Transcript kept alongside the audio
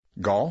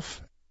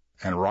golf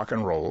and rock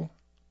and roll.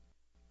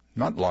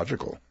 Not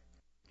logical,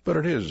 but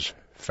it is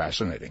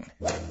fascinating.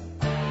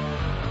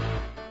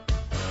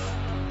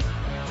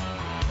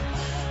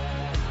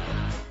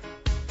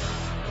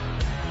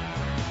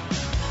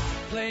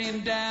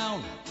 Laying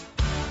down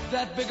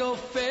that big old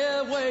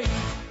fairway.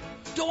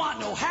 Don't want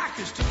no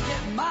hackers to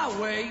get in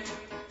my way.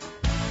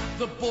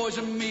 The boys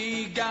and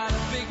me got a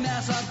big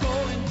Nassau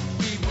going.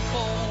 We were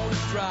born to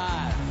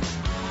drive.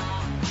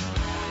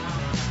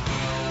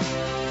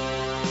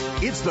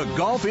 It's the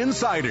Golf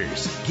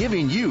Insiders,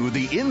 giving you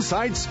the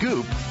inside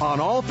scoop on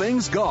all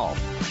things golf.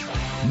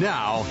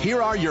 Now,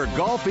 here are your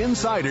Golf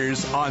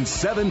Insiders on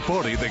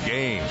 740 The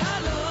Game.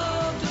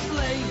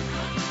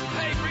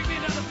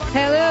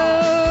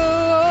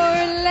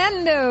 Hello,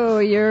 Orlando.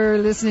 You're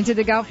listening to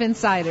the Golf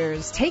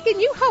Insiders, taking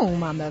you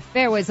home on the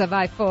fairways of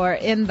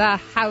I-4 in the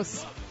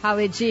house.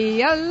 Holly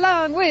G,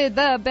 along with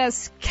the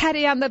best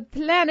caddy on the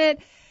planet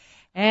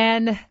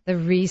and the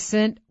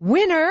recent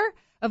winner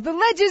of the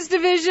Legends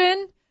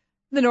Division,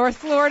 the North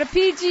Florida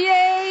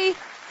PGA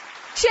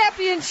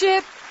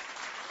Championship,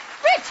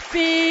 Rich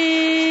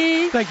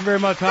B. Thank you very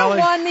much, Holly.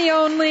 The one, the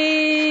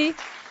only.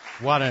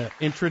 What an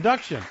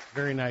introduction.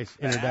 Very nice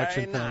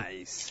introduction. Very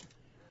nice.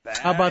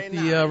 How about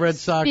the Red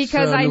Sox?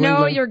 Because I New know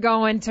England? You're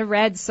going to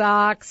Red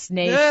Sox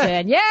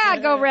Nation. Yeah,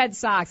 go Red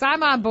Sox.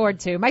 I'm on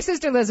board, too. My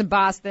sister lives in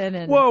Boston.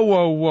 And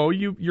Whoa.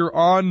 You're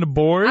on the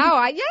board?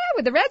 Oh, yeah,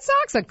 with the Red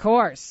Sox, of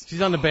course.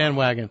 She's on the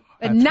bandwagon.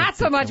 But not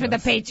so much with the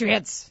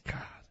Patriots.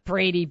 God.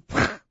 Brady.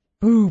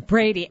 Boo,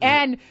 Brady.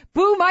 And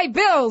boo, my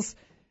Bills.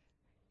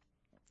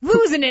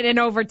 Losing it in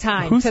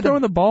overtime. Who's to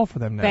throwing the the ball for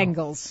them now?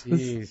 Bengals.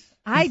 Jeez.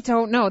 I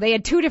don't know. They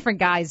had two different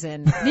guys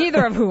in,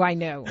 neither of who I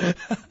knew.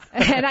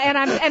 And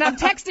I'm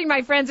texting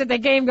my friends at the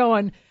game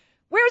going,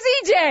 "Where's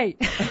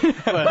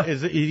EJ?"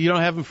 But you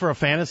don't have him for a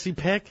fantasy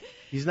pick?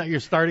 He's not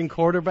your starting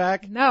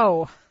quarterback?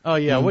 No. Oh,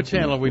 yeah. What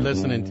channel are we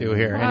listening to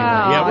here? Anyway,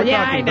 Oh, we're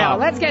yeah, talking I know. golf.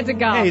 Let's get to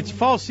golf. Hey, it's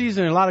fall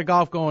season and a lot of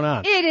golf going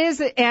on. It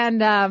is,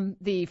 and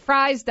the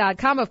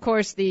Fries.com, of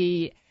course,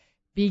 the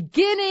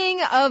beginning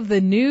of the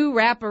new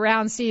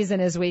wraparound season,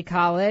 as we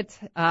call it.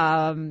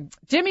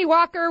 Jimmy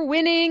Walker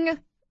winning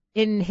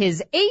in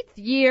his 8th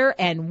year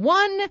and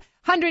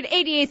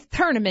 188th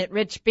tournament,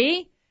 Rich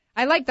B.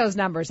 I like those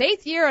numbers.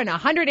 8th year and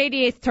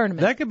 188th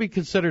tournament. That could be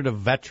considered a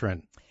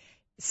veteran.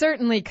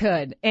 Certainly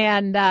could.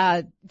 And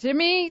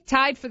Jimmy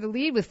tied for the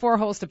lead with 4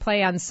 holes to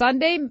play on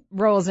Sunday.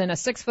 Rolls in a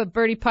 6-foot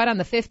birdie putt on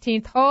the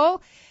 15th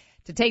hole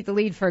to take the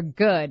lead for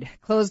good.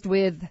 Closed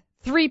with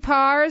 3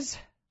 pars,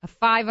 a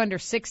 5 under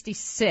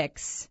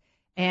 66.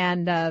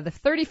 And the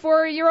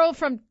 34-year-old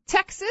from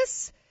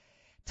Texas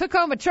took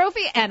home a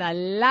trophy and a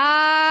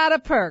lot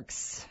of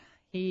perks.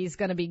 He's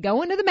going to be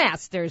going to the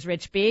Masters,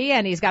 Rich B.,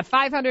 and he's got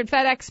 500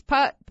 FedEx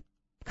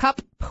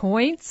Cup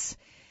points.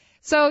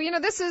 So,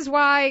 this is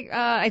why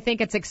I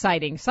think it's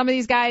exciting. Some of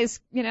these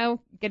guys,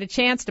 get a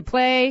chance to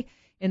play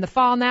in the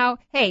fall now.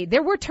 Hey,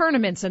 there were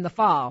tournaments in the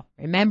fall.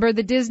 Remember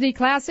the Disney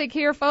Classic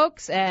here,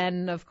 folks?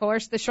 And, of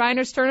course, the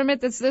Shriners Tournament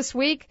that's this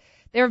week.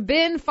 There have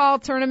been fall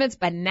tournaments,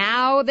 but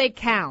now they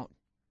count.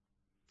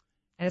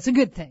 And it's a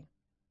good thing.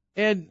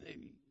 And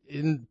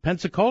in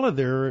Pensacola,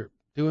 they're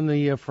doing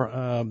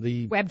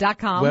the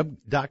Web.com.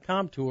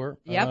 Web.com tour,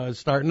 Yep.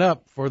 starting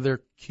up for their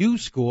Q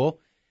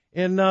school.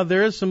 And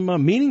there is some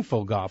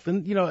meaningful golf.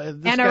 And,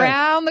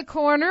 Around the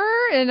corner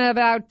in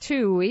about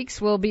 2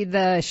 weeks will be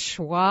the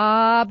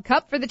Schwab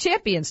Cup for the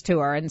Champions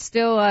Tour. And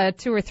still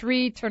 2 or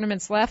 3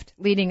 tournaments left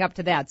leading up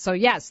to that. So,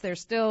 yes, there's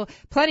still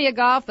plenty of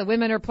golf. The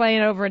women are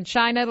playing over in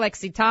China.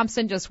 Lexi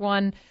Thompson just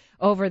won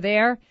over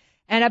there.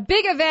 And a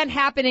big event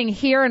happening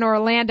here in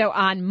Orlando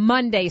on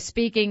Monday,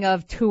 speaking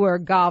of tour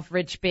golf,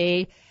 Rich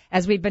B.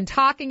 As we've been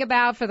talking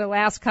about for the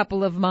last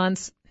couple of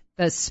months,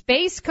 the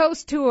Space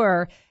Coast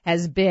Tour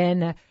has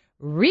been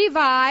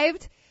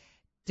revived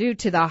due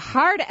to the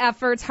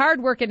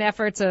hard-working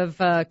efforts of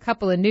a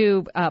couple of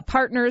new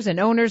partners and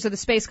owners of the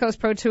Space Coast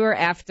Pro Tour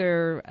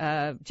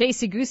after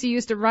J.C. Goosey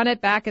used to run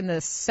it back in the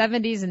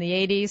 70s and the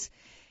 80s.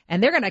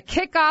 And they're going to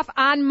kick off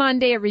on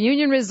Monday at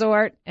Reunion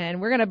Resort,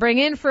 and we're going to bring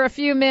in for a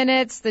few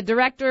minutes the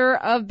Director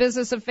of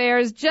Business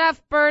Affairs,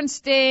 Jeff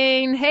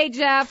Bernstein. Hey,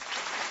 Jeff.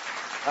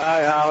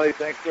 Hi, Holly.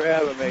 Thanks for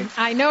having me.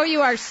 I know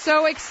you are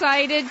so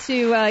excited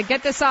to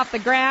get this off the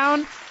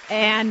ground,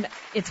 and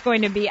it's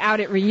going to be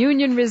out at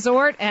Reunion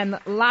Resort, and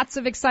lots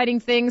of exciting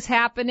things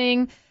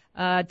happening.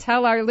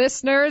 Tell our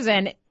listeners,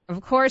 and,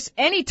 of course,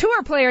 any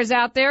tour players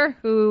out there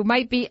who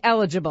might be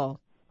eligible.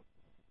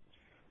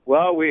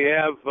 Well, we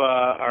have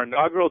our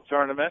inaugural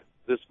tournament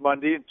this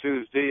Monday and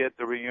Tuesday at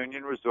the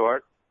Reunion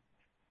Resort.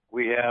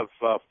 We have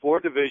 4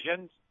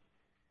 divisions.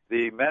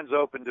 The Men's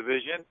Open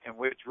division, in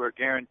which we're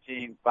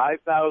guaranteeing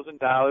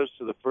 $5,000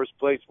 to the first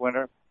place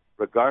winner,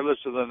 regardless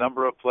of the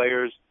number of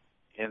players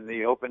in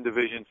the Open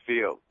division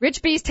field.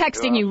 Rich B's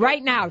texting you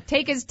right now.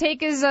 Take his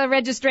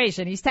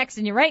registration. He's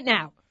texting you right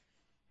now.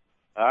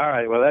 All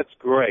right, well, that's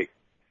great.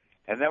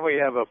 And then we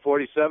have a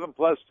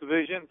 47-plus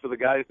division for the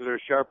guys that are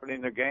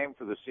sharpening their game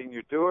for the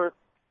senior tour.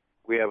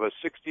 We have a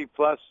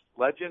 60-plus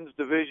Legends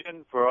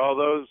division for all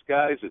those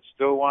guys that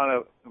still want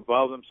to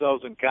involve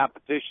themselves in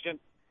competition.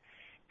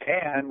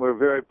 And we're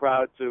very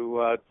proud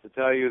to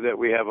tell you that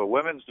we have a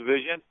women's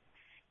division.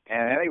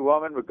 And any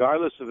woman,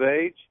 regardless of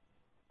age,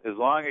 as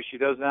long as she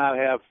does not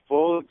have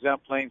full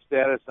exempt playing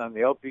status on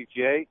the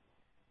LPGA,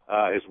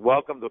 is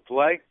welcome to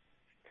play.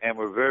 And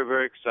we're very,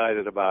 very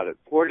excited about it.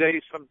 4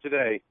 days from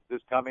today,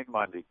 this coming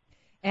Monday.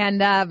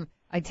 And I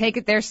take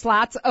it their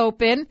slots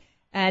open.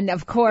 And,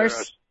 of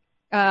course,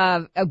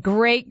 a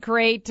great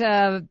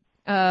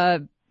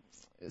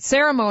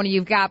ceremony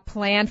you've got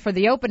planned for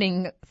the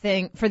opening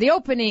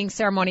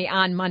ceremony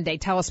on Monday.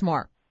 Tell us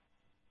more.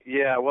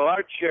 Yeah, well,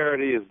 our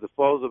charity is the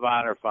Foes of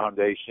Honor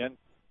Foundation.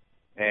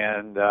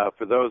 And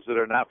for those that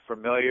are not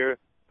familiar,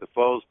 the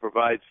Foes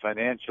provides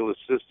financial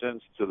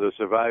assistance to the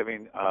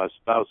surviving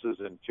spouses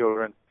and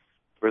children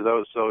for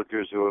those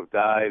soldiers who have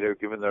died or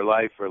given their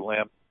life or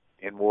limb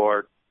in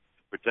war to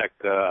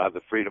protect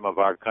the freedom of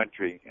our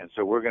country. And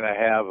so we're going to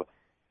have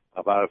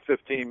about a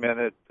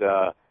 15-minute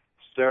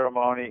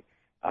ceremony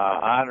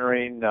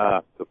honoring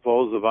the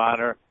Foes of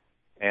Honor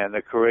and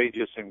the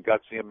courageous and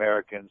gutsy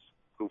Americans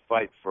who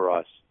fight for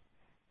us.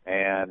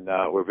 And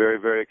we're very,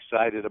 very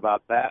excited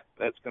about that.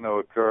 That's going to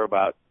occur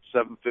about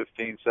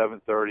 7:15,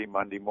 7:30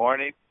 Monday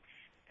morning.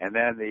 And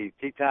then the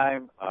tee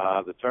time,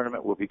 the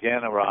tournament will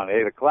begin around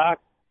 8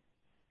 o'clock.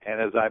 And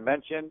as I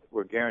mentioned,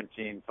 we're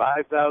guaranteeing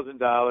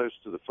 $5,000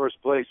 to the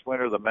first place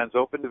winner of the men's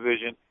open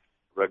division,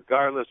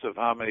 regardless of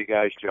how many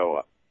guys show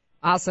up.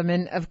 Awesome.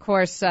 And, of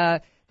course,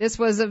 this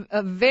was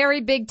a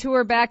very big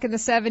tour back in the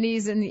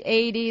 70s and the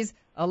 80s.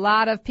 A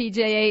lot of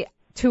PGA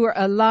Tour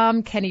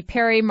alum, Kenny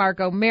Perry, Mark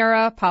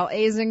O'Meara, Paul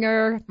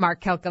Azinger,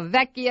 Mark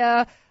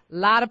Calcavecchia, a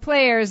lot of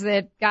players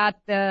that got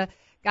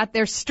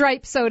their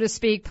stripes, so to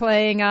speak,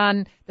 playing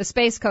on the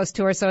Space Coast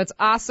Tour. So it's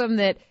awesome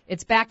that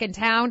it's back in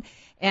town.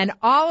 And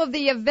all of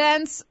the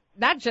events,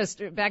 not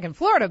just back in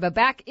Florida, but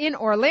back in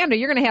Orlando,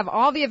 you're going to have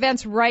all the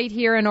events right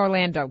here in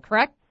Orlando,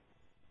 correct?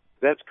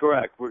 That's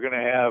correct. We're going to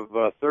have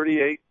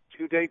 38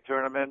 two-day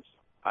tournaments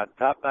on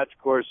top-notch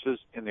courses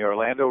in the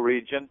Orlando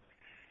region.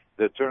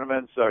 The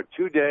tournaments are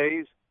 2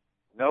 days,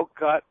 no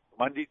cut,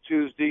 Monday,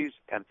 Tuesdays,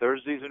 and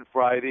Thursdays and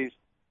Fridays.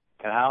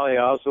 And Holly,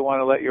 I also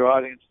want to let your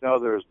audience know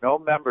there is no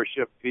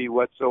membership fee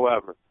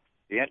whatsoever.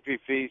 The entry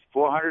fee is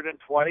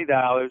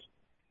 $420,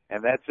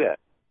 and that's it.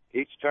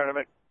 Each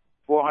tournament,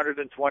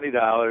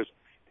 $420,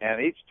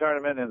 and each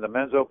tournament in the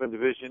men's open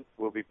division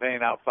will be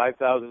paying out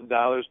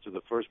 $5,000 to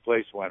the first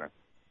place winner.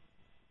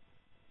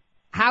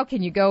 How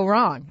can you go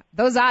wrong?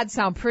 Those odds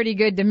sound pretty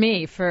good to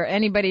me for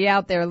anybody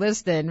out there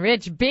listening.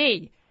 Rich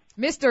B.,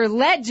 Mr.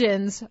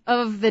 Legends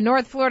of the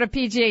North Florida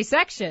PGA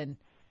section.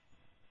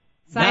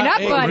 Sign up,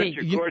 buddy.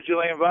 You're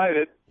cordially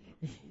invited.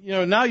 You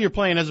know, now you're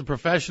playing as a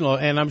professional,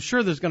 and I'm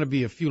sure there's going to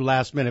be a few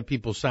last-minute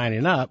people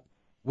signing up,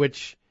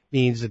 which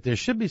means that there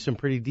should be some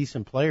pretty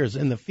decent players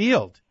in the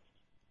field.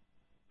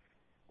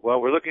 Well,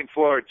 we're looking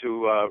forward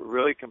to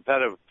really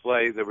competitive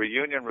play. The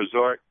Reunion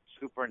Resort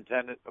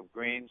Superintendent of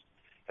Greens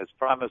has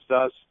promised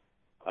us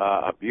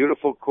a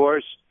beautiful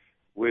course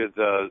with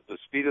the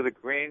speed of the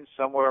greens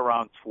somewhere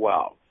around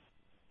 12.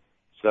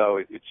 So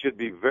it should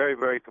be very,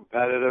 very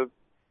competitive.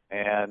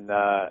 And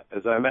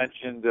as I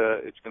mentioned,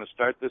 it's going to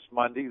start this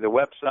Monday. The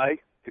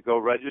website to go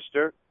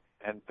register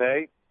and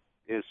pay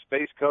is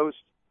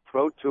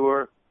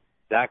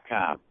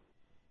SpaceCoastProTour.com.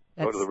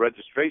 Go to the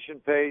registration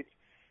page,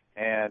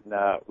 and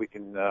we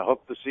can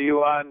hope to see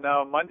you on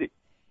Monday.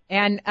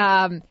 And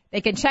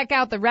they can check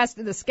out the rest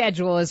of the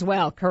schedule as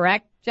well,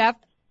 correct, Jeff?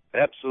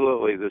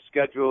 Absolutely. The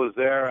schedule is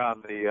there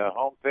on the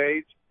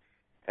homepage.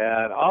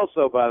 And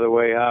also, by the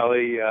way,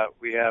 Holly,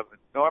 we have an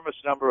enormous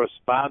number of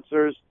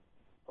sponsors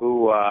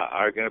who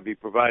are going to be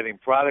providing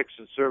products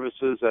and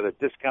services at a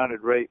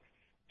discounted rate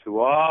to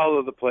all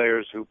of the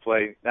players who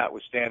play,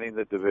 notwithstanding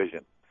the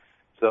division.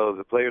 So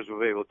the players will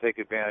be able to take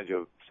advantage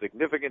of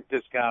significant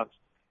discounts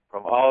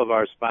from all of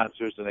our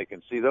sponsors, and they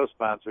can see those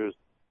sponsors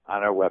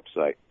on our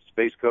website,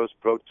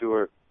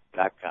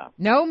 SpaceCoastProTour.com.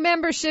 No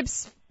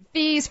memberships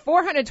fees,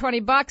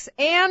 $420,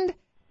 and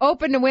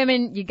open to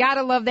women. You got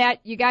to love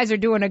that. You guys are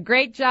doing a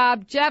great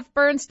job. Jeff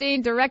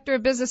Bernstein, Director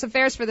of Business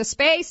Affairs for the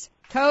Space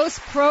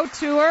Coast Pro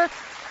Tour.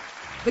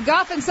 The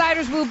Golf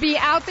Insiders will be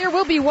out there.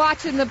 We'll be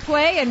watching the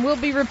play, and we'll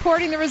be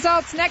reporting the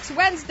results next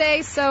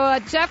Wednesday. So,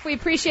 Jeff, we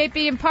appreciate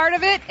being part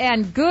of it,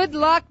 and good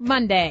luck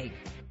Monday.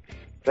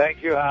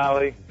 Thank you,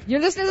 Holly. You're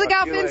listening to the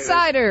Golf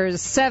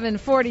Insiders,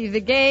 740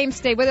 The Game.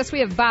 Stay with us. We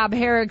have Bob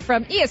Herrig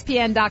from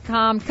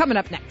ESPN.com coming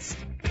up next.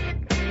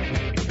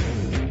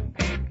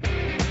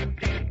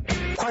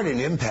 Quite an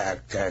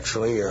impact,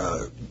 actually,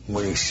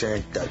 when he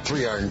sank that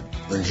 3-iron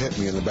and hit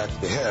me in the back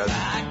of the head.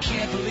 I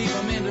can't believe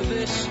I'm into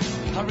this.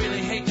 I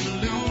really hate to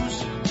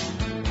lose.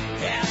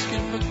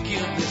 Asking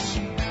forgiveness.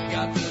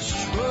 Got the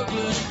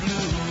struggler's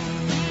blues.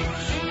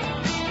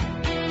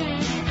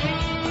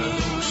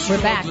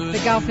 We're back.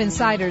 The Golf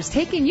Insiders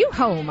taking you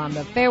home on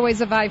the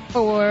fairways of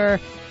I-4.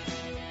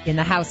 In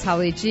the house,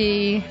 Holly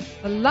G,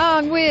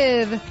 along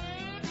with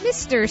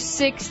Mr.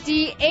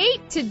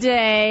 68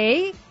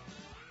 today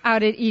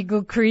out at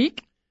Eagle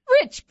Creek.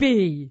 Rich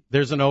B.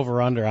 There's an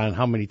over-under on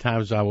how many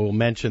times I will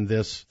mention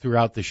this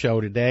throughout the show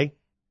today.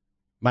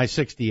 My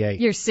 68.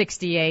 You're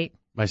 68.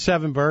 My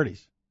 7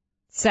 birdies.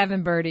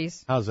 7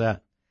 birdies. How's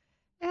that?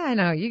 Yeah, I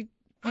know. You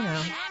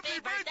know.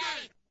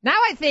 Now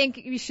I think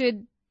you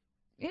should,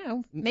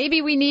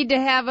 maybe we need to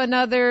have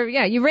another.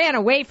 Yeah, you ran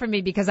away from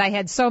me because I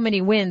had so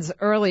many wins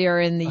earlier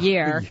in the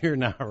year. You're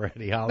not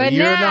ready, Holly. But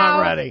You're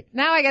not ready.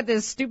 Now I got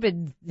this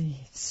stupid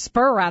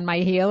spur on my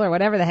heel or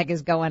whatever the heck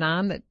is going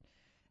on that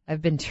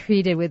I've been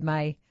treated with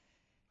my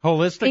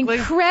holistically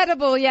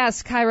incredible,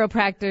 yes,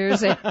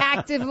 chiropractors at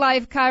Active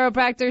Life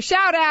Chiropractor.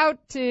 Shout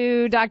out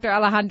to Dr.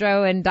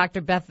 Alejandro and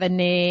Dr.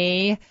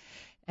 Bethany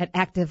at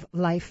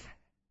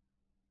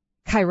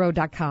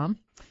ActiveLifeChiro.com.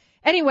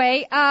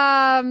 Anyway,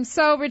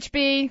 so Rich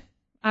B,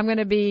 I'm going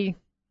to be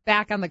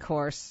back on the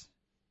course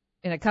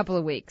in a couple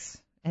of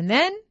weeks. And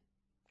then,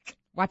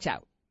 watch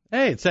out.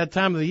 Hey, it's that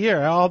time of the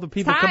year. All the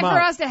people come out. Time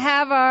for us to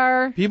have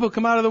our... People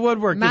come out of the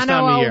woodwork this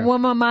time of year.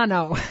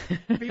 Mano.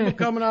 People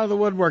coming out of the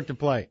woodwork to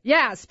play.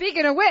 Yeah,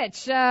 speaking of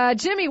which,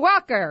 Jimmy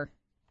Walker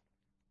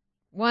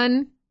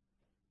won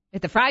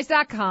at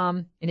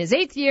thefries.com in his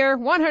 8th year,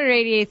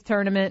 188th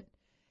tournament.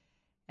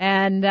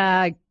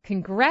 And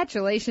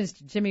congratulations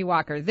to Jimmy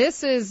Walker.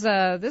 This is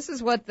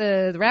what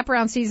the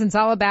wraparound season's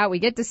all about. We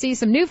get to see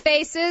some new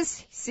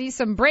faces, see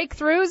some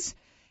breakthroughs.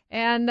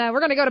 And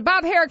we're going to go to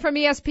Bob Herrick from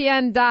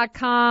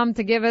ESPN.com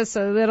to give us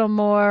a little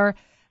more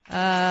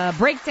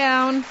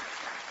breakdown.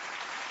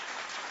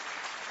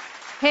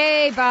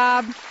 Hey,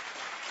 Bob.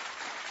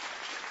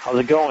 How's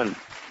it going?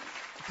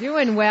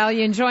 Doing well.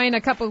 You enjoying a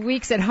couple of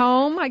weeks at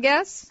home, I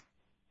guess?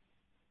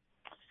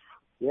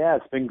 Yeah,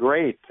 it's been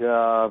great.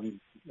 A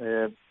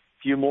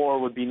few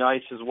more would be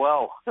nice as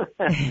well.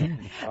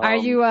 Are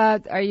you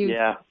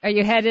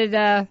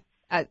headed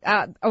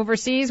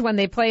overseas when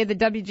they play the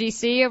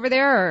WGC over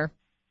there, or?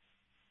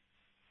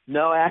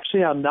 No,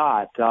 actually, I'm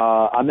not.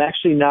 I'm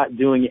actually not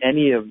doing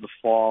any of the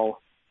fall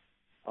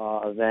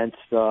events.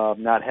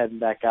 I'm not heading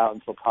back out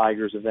until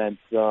Tiger's event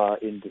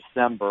in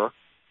December.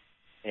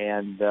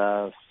 And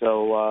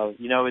so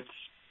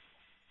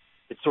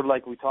it's sort of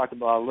like we talked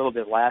about a little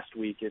bit last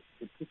week. It's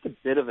just a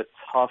bit of a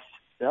tough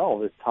sell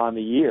this time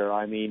of year.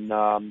 I mean,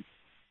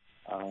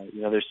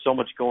 there's so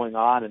much going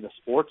on in the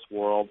sports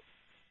world.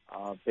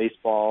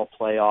 Baseball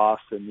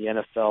playoffs and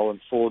the NFL in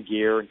full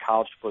gear and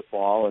college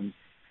football, and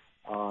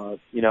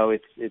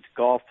it's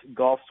golf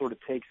sort of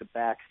takes a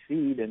back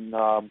seat, and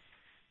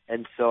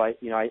so I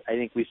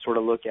think we sort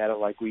of look at it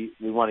like we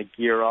want to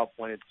gear up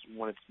when it's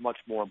much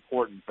more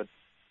important. But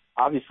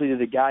obviously to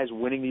the guys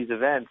winning these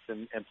events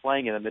and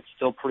playing in them, it's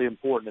still pretty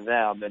important to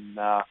them, and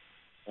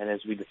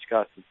as we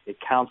discussed, it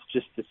counts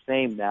just the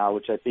same now,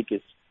 which I think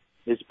is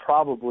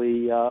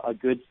probably a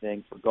good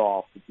thing for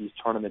golf, that these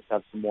tournaments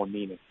have some more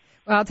meaning.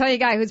 Well, I'll tell you a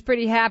guy who's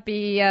pretty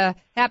happy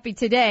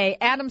today.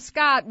 Adam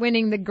Scott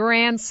winning the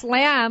Grand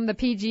Slam, the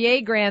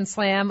PGA Grand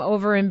Slam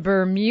over in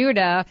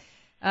Bermuda.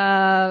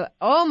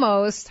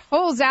 Almost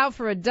holes out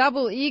for a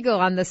double eagle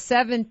on the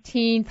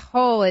 17th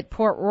hole at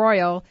Port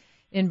Royal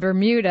in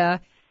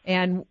Bermuda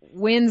and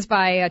wins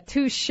by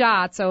 2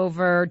 shots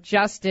over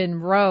Justin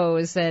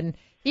Rose. And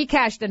he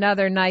cashed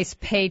another nice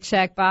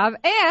paycheck, Bob,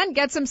 and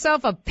gets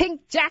himself a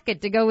pink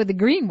jacket to go with the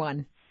green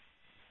one.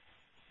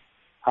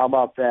 How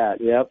about that?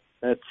 Yep.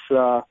 That's,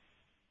 and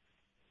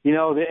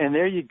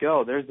there you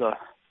go. There's a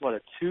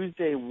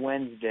Tuesday,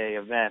 Wednesday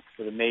event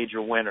for the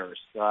major winners.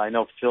 I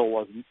know Phil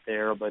wasn't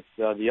there, but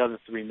the other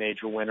 3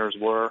 major winners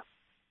were,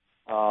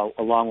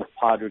 along with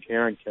Padraig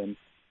Harrington.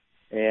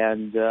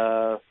 And,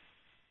 the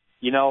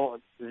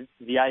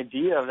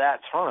idea of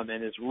that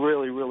tournament is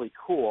really, really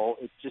cool.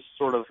 It's just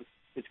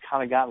it's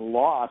kind of gotten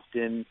lost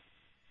in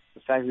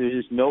the fact that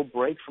there's just no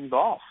break from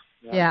golf.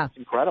 Yeah. It's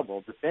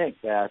incredible to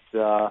think that,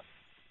 that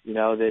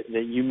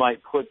you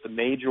might put the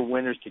major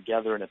winners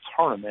together in a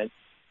tournament.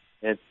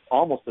 It's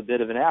almost a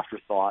bit of an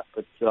afterthought,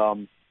 but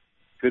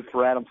good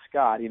for Adam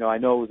Scott. I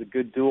know it was a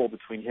good duel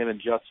between him and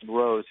Justin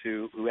Rose,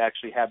 who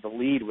actually had the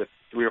lead with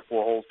 3 or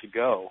 4 holes to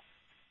go,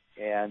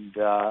 and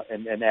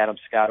Adam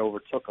Scott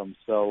overtook him.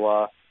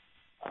 So,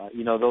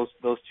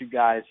 those 2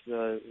 guys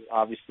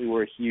obviously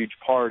were a huge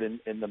part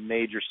in the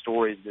major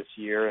stories this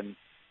year, and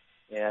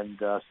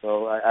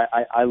so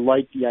I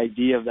like the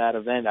idea of that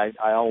event.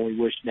 I only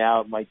wish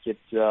now it might get,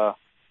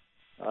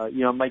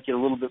 might get a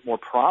little bit more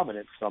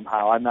prominent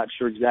somehow. I'm not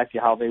sure exactly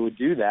how they would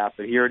do that,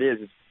 but here it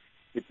is.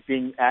 It's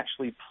being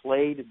actually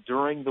played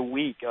during the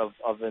week of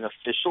an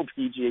official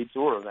PGA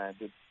Tour event.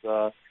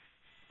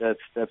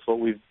 That's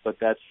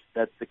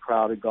the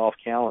crowded golf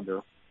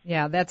calendar.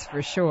 Yeah, that's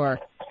for sure.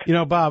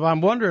 Bob,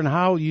 I'm wondering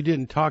how you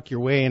didn't talk your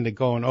way into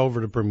going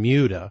over to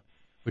Bermuda,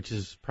 which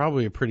is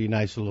probably a pretty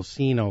nice little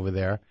scene over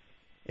there.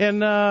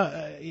 And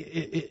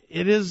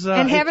it is.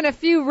 And having a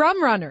few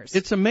rum runners.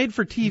 It's a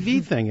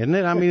made-for-TV thing, isn't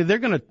it? I mean, they're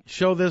going to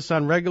show this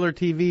on regular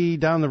TV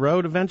down the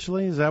road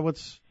eventually? Is that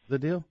what's the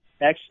deal?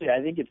 Actually,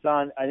 I think it's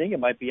on. I think it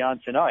might be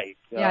on tonight.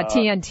 Yeah,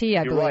 TNT,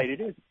 I believe.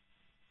 You're right.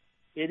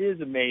 It is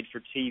a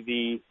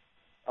made-for-TV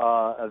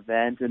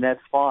event, and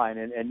that's fine.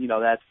 And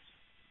that's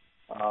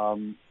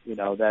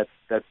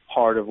That's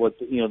part of what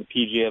the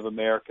PGA of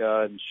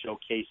America and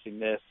showcasing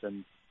this,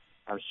 and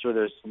I'm sure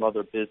there's some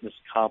other business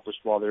accomplished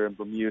while they're in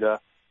Bermuda.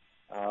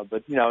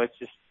 But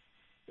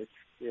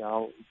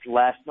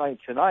last night,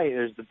 tonight,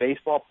 there's the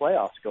baseball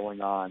playoffs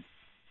going on.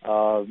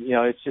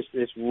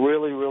 It's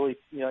really, really,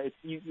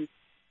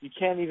 you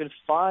can't even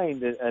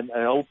find an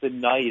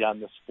open night on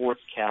the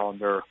sports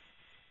calendar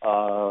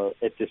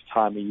at this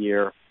time of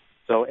year.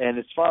 So, and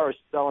as far as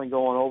Stelling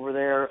going over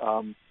there,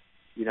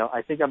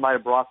 I think I might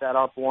have brought that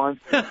up once.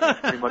 And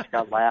pretty much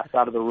got laughed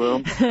out of the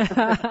room. So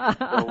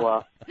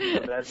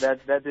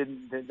that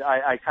didn't.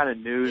 I kind of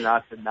knew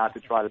not to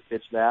try to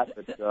pitch that,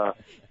 but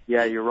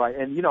yeah, you're right.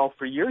 And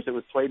for years it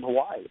was played in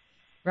Hawaii.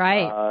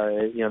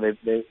 Right.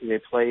 They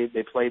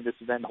played this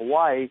event in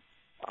Hawaii,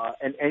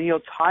 and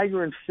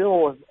Tiger and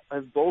Phil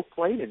have both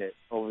played in it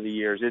over the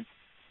years. It's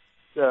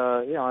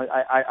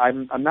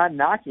I'm not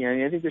knocking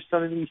it. I think there's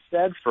something to be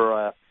said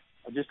for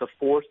just a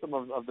foursome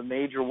of the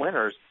major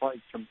winners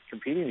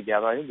competing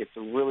together. I think it's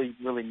a really,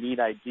 really neat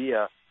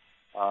idea.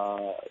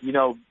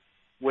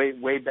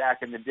 Way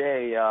back in the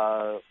day,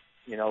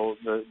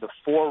 the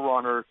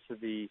forerunner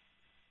to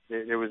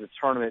there was a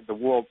tournament, the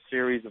World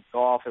Series of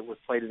Golf. It was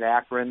played in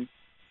Akron.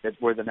 That's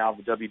where now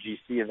the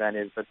WGC event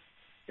is. But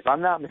if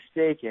I'm not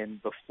mistaken,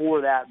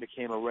 before that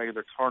became a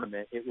regular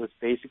tournament, it was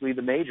basically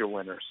the major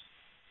winners.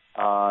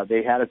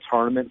 They had a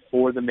tournament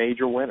for the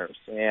major winners,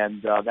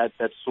 and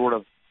that's sort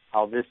of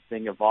how this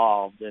thing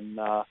evolved. And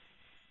I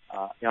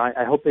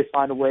hope they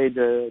find a way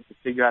to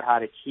figure out how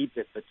to keep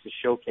it, but to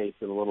showcase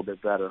it a little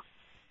bit better.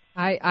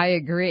 I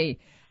agree.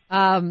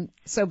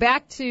 So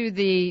back to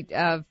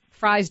the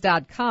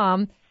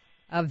Fries.com,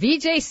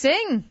 Vijay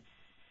Singh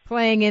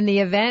playing in the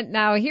event.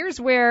 Now here's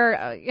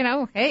where,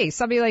 hey,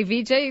 somebody like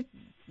Vijay,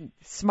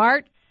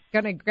 smart,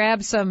 going to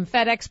grab some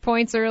FedEx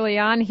points early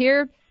on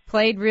here,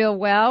 played real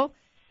well.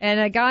 And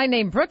a guy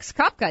named Brooks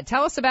Koepka,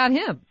 tell us about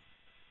him.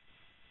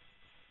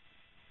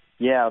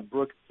 Yeah,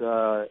 Brooks, he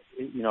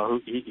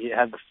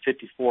had the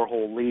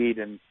 54-hole lead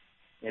and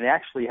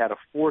actually had a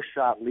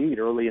 4-shot lead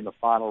early in the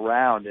final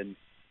round, and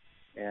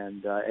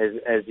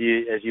as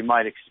you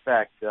might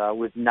expect,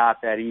 was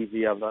not that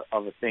easy of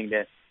a thing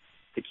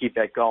to keep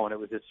that going. It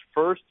was his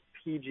first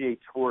PGA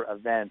Tour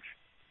event,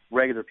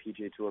 regular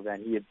PGA Tour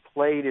event. He had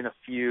played in a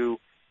few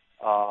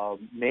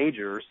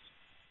majors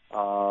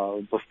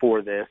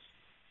before this.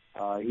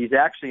 He's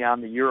actually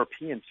on the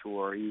European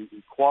Tour. He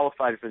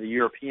qualified for the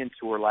European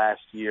Tour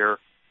last year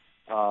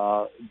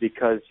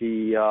because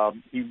he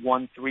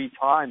won 3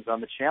 times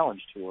on the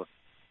Challenge Tour.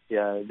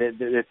 Yeah,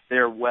 it's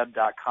their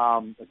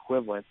web.com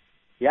equivalent.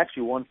 He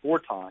actually won 4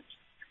 times,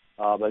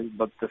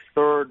 but the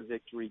third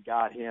victory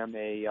got him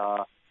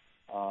a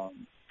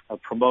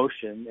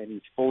promotion, and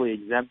he's fully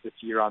exempt this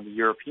year on the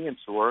European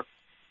Tour.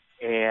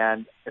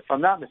 And if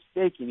I'm not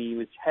mistaken, he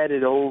was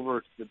headed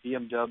over to the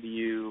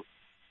BMW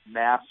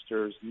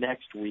Masters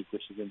next week,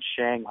 which is in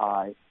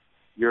Shanghai,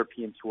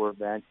 European Tour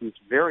event. He's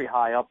very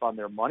high up on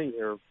their money,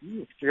 or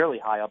fairly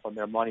high up on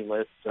their money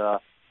list.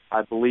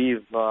 I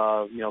believe,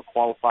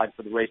 qualified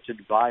for the Race to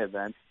Dubai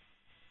event.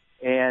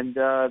 And,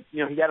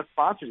 he got a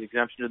sponsor's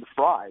exemption to the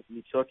Fries, and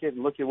he took it,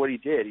 and look at what he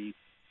did. He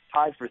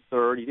tied for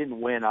third. He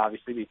didn't win,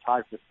 obviously, but he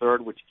tied for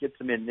third, which gets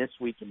him in this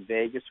week in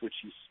Vegas, which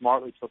he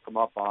smartly took him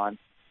up on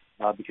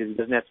because he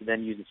doesn't have to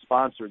then use a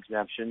sponsor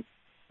exemption.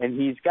 And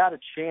he's got a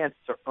chance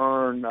to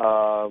earn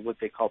what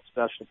they call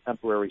special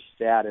temporary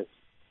status,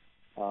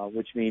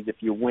 which means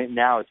if you win,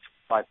 now it's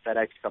 5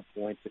 FedEx Cup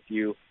points. If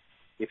you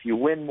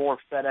win more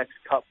FedEx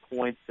Cup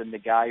points than the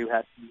guy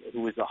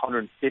who was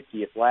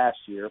 150th last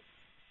year,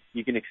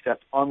 you can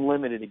accept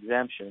unlimited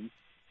exemptions.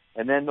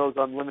 And then those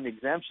unlimited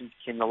exemptions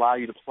can allow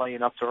you to play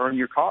enough to earn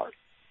your card.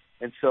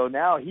 And so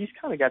now he's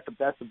kind of got the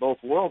best of both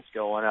worlds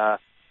going.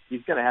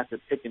 He's going to have to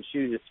pick and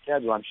choose his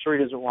schedule. I'm sure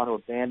he doesn't want to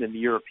abandon the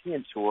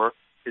European Tour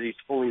because he's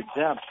fully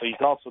exempt, but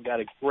he's also got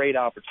a great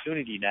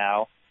opportunity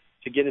now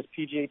to get his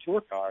PGA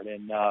Tour card.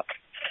 And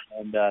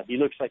he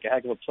looks like a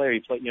heck of a player. He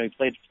played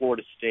at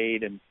Florida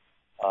State, and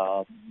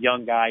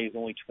young guy. He's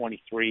only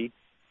 23.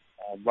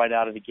 Right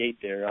out of the gate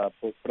there,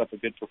 put up a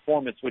good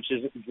performance, which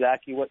is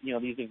exactly what,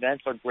 these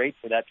events are great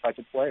for that type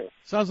of player.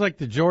 Sounds like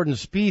the Jordan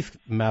Spieth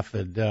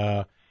method.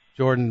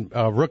 Jordan,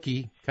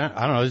 rookie. I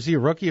don't know, is he a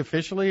rookie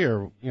officially,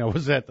 or,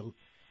 was that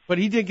but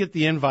he did get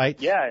the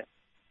invite. Yeah.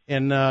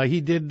 And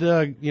he did,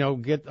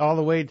 get all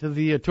the way to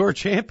the Tour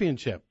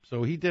Championship.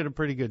 So he did a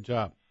pretty good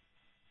job.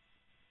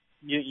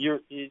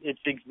 It's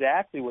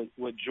exactly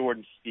what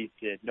Jordan Spieth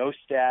did. No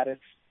status.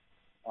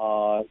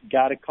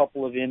 Got a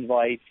couple of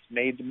invites,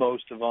 made the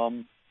most of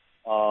them,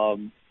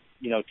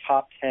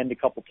 top 10 a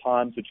couple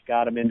times, which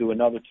got him into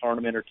another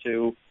tournament or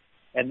two.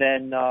 And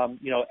then,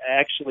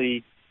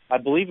 actually, I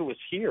believe it was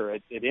here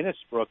at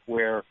Innisbrook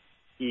where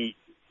he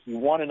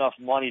won enough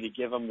money to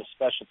give him the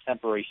special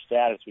temporary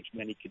status, which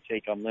meant he could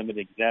take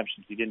unlimited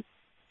exemptions. He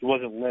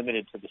wasn't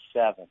limited to the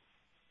 7.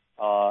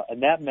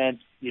 And that meant,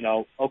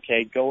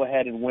 okay, go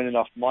ahead and win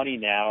enough money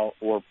now,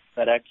 or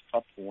FedEx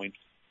Cup points,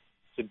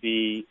 to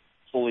be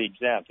fully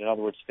exempt. In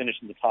other words, finish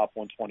in the top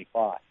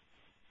 125.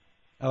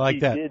 I like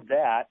he that. did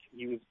that.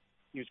 He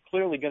was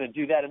clearly going to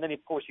do that, and then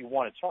of course he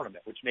won a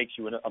tournament, which makes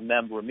you a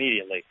member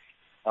immediately.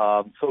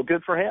 So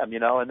good for him,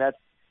 and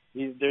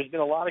there's been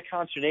a lot of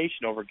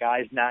consternation over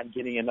guys not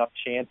getting enough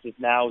chances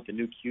now with the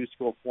new Q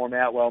School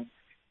format. Well,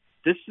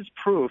 this is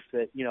proof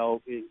that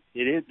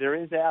there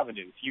is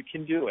avenues. You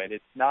can do it.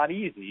 It's not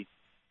easy,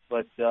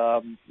 but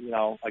a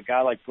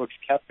guy like Brooks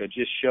Koepka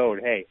just showed,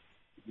 hey,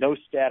 no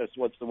status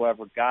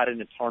whatsoever, got in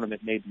a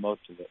tournament, made the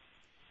most of it.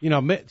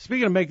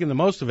 Speaking of making the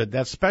most of it,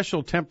 that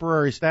special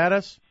temporary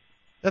status,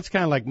 that's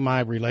kind of like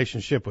my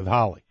relationship with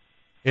Holly.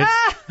 It's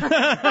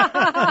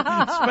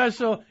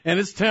special and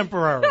it's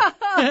temporary.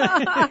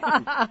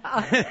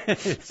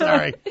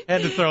 Sorry,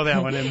 had to throw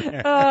that one in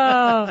there.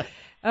 Oh,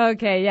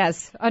 okay,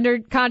 yes. Under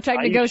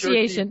contract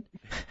negotiation.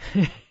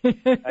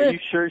 Are you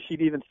sure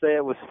she'd even say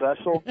it was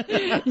special?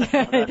 I'm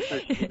not sure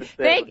she'd even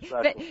say it was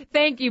special.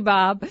 Thank you,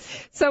 Bob.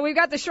 So we've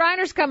got the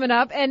Shriners coming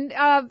up, and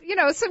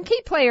some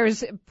key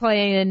players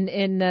playing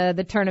in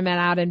the tournament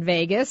out in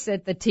Vegas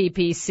at the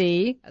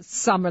TPC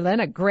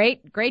Summerlin, a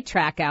great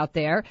track out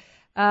there.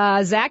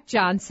 Zach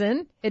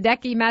Johnson,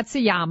 Hideki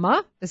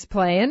Matsuyama is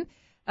playing.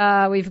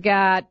 We've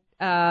got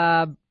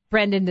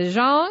Brendan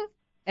DeJong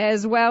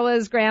as well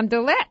as Graham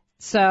Dillette.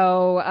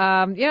 So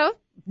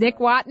Nick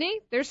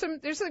Watney. There's some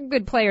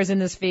good players in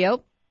this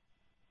field.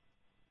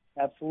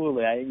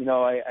 Absolutely. I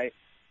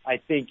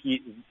think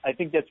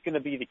that's going to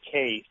be the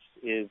case.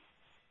 Is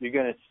you're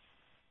going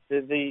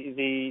to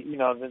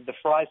the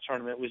Fry's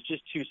tournament was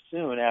just too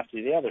soon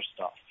after the other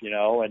stuff,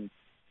 and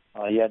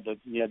you had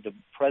the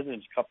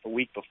President's Cup the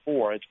week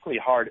before. It's pretty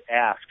hard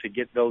ask to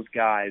get those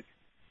guys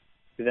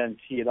to then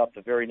tee it up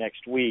the very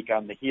next week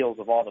on the heels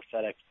of all the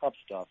FedEx Cup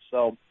stuff.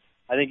 So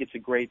I think it's a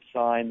great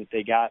sign that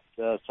they got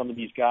some of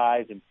these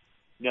guys, and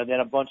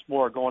then a bunch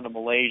more are going to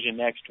Malaysia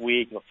next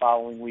week. The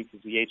following week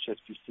is the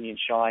HSBC in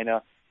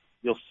China.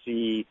 You'll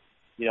see,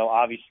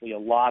 obviously a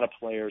lot of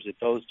players at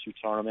those two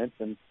tournaments,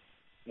 and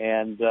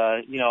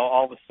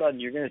all of a sudden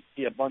you're going to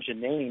see a bunch of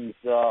names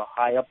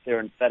high up there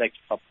in FedEx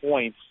Cup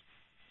points,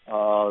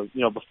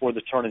 before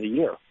the turn of the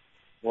year,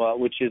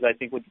 which is I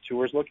think what the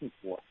tour is looking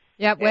for.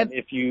 Yeah. And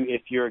if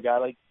you're a guy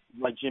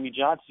like Jimmy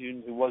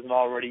Johnson who wasn't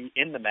already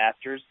in the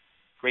Masters,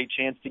 great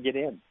chance to get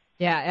in.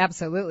 Yeah,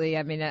 absolutely.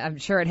 I mean, I'm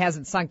sure it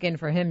hasn't sunk in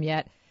for him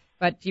yet,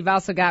 but you've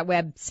also got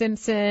Webb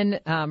Simpson,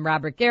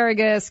 Robert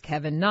Garrigus,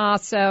 Kevin Na.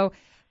 So,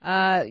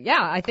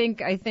 I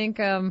think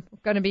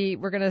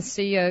we're gonna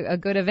see a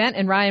good event,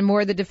 and Ryan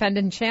Moore, the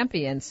defending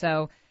champion.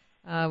 So,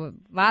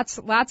 lots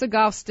of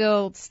golf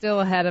still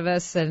ahead of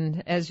us,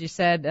 and as you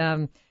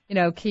said,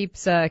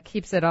 keeps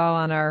it all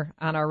on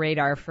our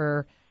radar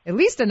for at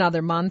least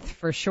another month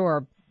for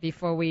sure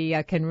before we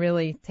can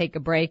really take a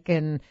break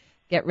and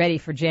get ready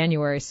for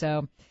January.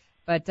 So.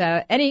 But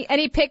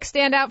any picks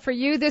stand out for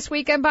you this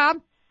weekend, Bob?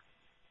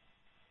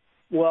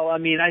 Well, I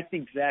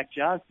think Zach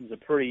Johnson's a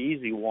pretty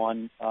easy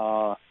one.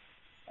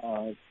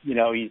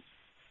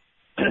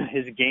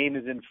 His game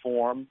is in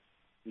form.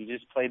 He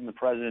just played in the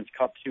President's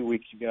Cup 2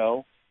 weeks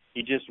ago.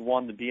 He just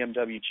won the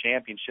BMW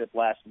Championship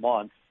last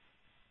month,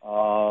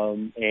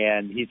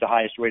 and he's the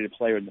highest-rated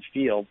player in the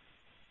field.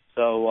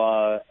 So,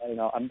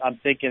 I'm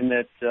thinking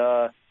that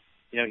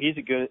he's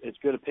as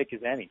good a pick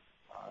as any.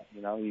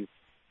 He's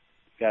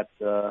got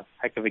a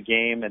heck of a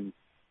game and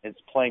is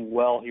playing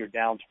well here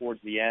down towards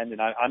the end,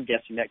 and I'm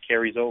guessing that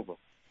carries over.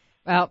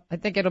 Well, I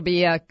think it'll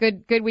be a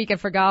good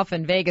weekend for golf,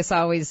 and Vegas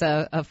always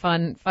a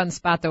fun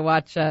spot to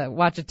watch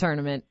a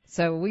tournament.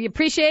 So we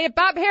appreciate it.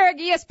 Bob Harig,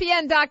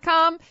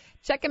 ESPN.com.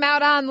 Check him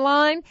out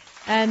online.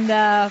 And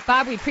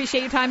Bob, we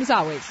appreciate your time as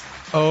always.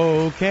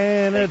 Oh,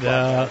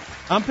 Canada.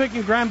 I'm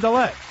picking Graham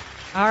Dillette.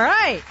 All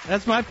right.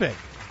 That's my pick.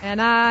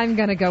 And I'm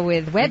going to go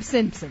with Webb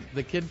Simpson.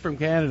 The kid from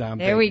Canada.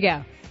 There we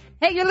go.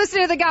 Hey, you're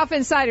listening to the Golf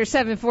Insider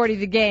 740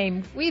 The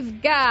Game.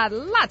 We've got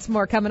lots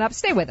more coming up.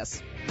 Stay with us.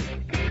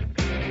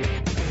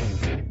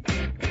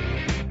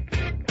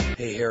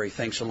 Hey, Harry,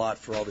 thanks a lot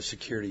for all the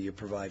security you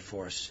provide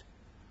for us.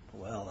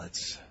 Well,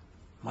 it's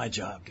my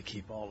job to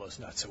keep all those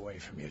nuts away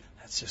from you.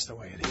 That's just the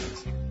way it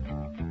is.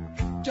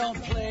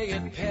 Don't play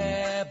a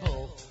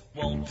pebble,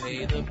 won't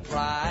pay the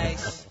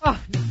price.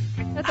 Oh,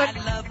 I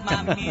love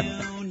my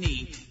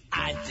Muni.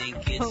 I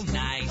think it's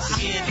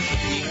nice.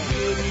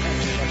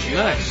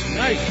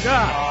 Nice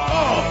job.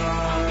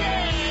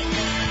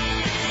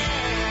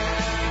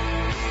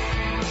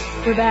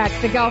 We're back.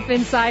 The Golf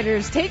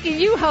Insiders taking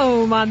you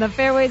home on the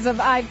fairways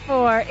of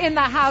I-4. In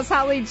the house,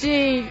 Holly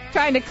G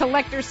trying to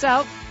collect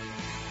herself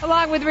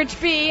along with Rich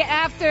B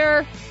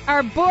after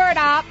our board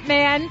op,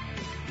 man.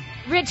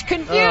 Rich,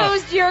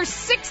 confused. You're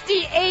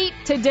 68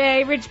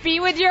 today, Rich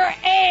B, with your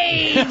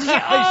age.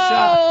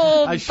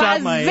 I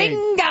shot my age.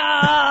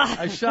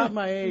 I shot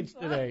my age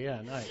today.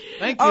 Yeah, nice.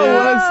 Thank you.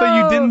 Oh, so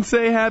you didn't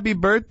say happy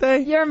birthday?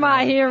 You're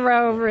my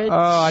hero, Rich.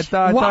 Oh, I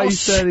thought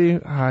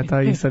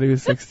you said he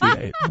was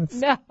 68.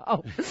 No.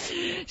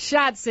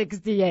 Shot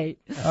 68.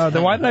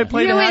 Then why didn't I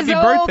play the happy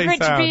birthday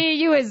Rich sound? B,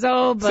 you is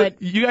old, but so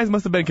you guys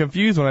must have been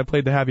confused when I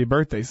played the happy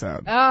birthday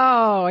sound.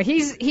 Oh,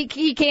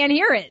 he can't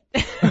hear it.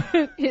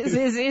 His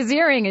ears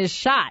hearing his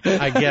shot.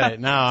 I get it.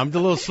 Now, I'm a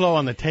little slow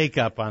on the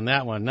take-up on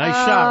that one. Nice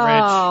shot,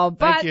 Rich. Oh,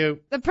 but Thank you.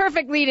 the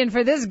perfect lead-in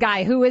for this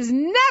guy who is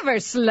never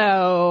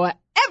slow,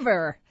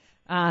 ever,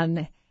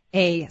 on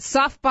a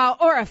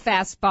softball or a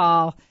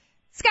fastball.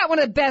 He's got one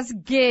of the best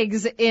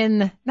gigs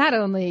in not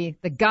only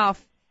the golf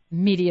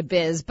media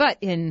biz, but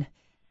in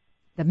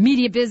the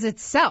media biz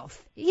itself.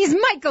 He's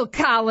Michael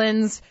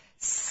Collins,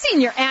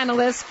 senior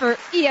analyst for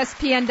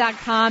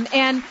ESPN.com,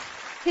 and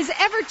his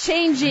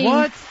ever-changing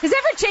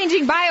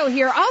bio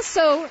here,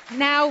 also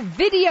now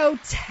video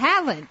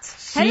talent.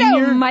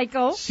 Hello,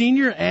 Michael.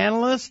 Senior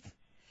analyst?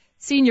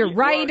 Senior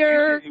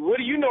writer. What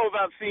do you know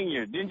about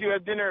senior? Didn't you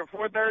have dinner at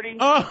 4:30?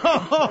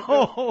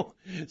 Oh,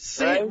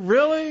 right?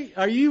 Really?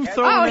 Are you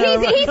throwing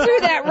he threw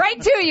that right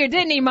to you,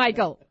 didn't he,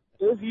 Michael?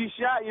 If you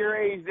shot your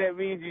age, that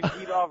means you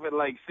eat off at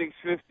like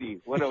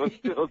 6:50 when it was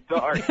still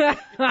dark. You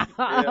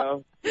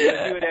know, you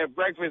do it at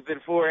breakfast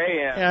at 4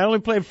 a.m. Yeah, I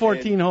only played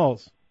 14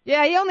 holes.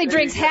 Yeah, he only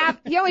drinks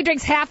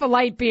half a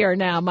light beer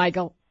now,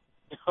 Michael.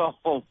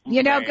 Oh,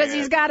 you know, because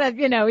he's got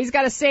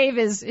to save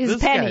his this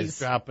pennies. This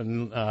guy's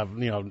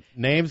dropping,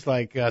 names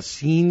like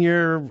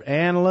senior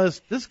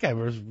analyst. This guy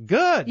was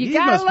good. He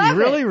must be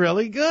really,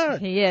 really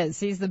good. He is.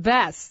 He's the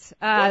best.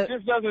 It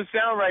just doesn't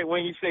sound right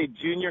when you say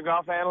junior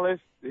golf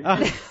analyst. You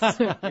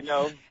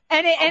know,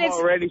 I'm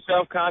already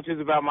self-conscious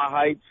about my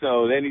height,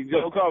 so then he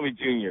don't call me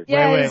junior.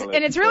 Yeah,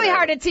 and it's really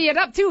hard to tee it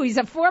up, too. He's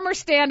a former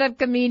stand-up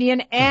comedian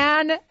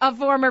and a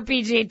former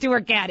PGA Tour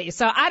caddy,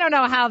 so I don't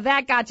know how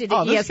that got you to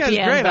ESPN. This guy's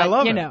great. I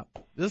love it.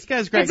 This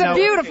guy's great. It's a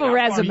beautiful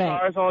resume.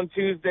 Cars on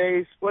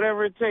Tuesdays,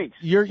 whatever it takes.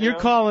 You're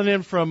calling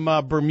in from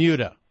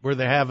Bermuda, where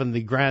they're having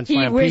the Grand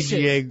Slam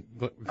PGA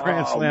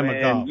Grand Slam of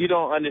golf. You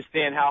don't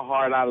understand how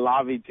hard I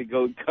lobbied to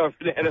go cover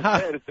that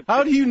event.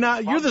 How do you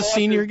not? You're the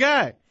senior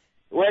guy.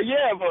 Well,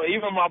 yeah, but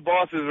even my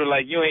bosses were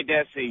like, "You ain't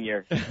that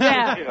senior."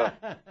 Yeah,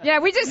 yeah.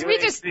 We just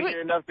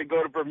senior enough to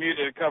go to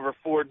Bermuda to cover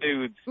 4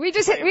 dudes. For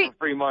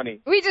free money.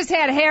 We just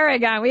had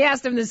Herrig on. We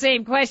asked him the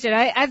same question.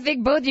 I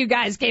think both you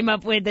guys came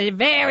up with a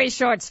very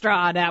short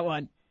straw on that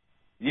one.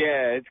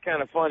 Yeah, it's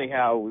kind of funny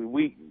how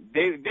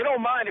they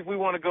don't mind if we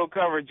want to go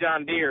cover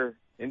John Deere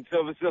in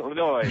Silver,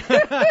 Illinois.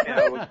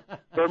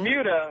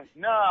 Bermuda,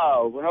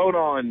 no. Hold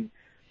on.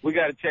 We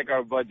got to check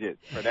our budget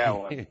for that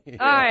one.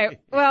 All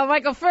right. Well,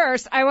 Michael,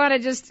 first, I want to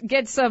just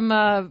get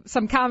some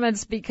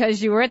comments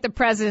because you were at the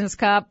President's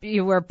Cup.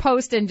 You were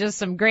posting just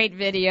some great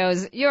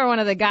videos. You're one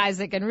of the guys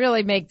that can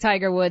really make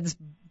Tiger Woods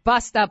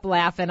bust up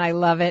laughing. I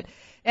love it.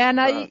 And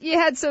you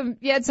had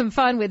some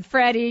fun with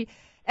Freddie.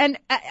 And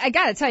I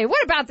got to tell you,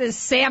 what about this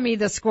Sammy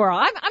the squirrel?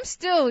 I'm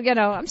still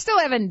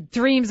having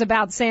dreams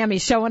about Sammy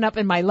showing up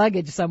in my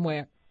luggage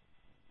somewhere.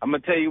 I'm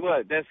going to tell you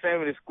what, that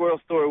Sammy the Squirrel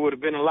story would have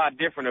been a lot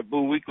different if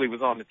Boo Weekley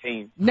was on the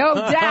team. No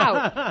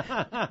doubt.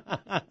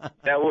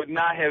 That would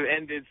not have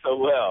ended so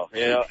well,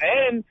 you know.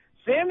 And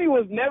Sammy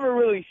was never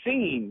really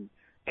seen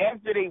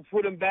after they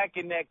put him back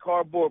in that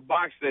cardboard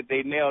box that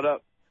they nailed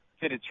up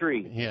to the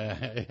tree.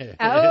 Yeah.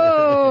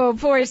 Oh,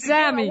 poor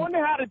Sammy. I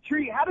wonder how did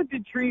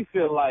the tree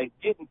feel like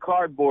getting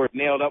cardboard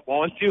nailed up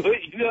onto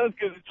it, you know,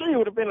 because the tree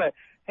would have been like,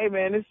 hey,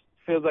 man, this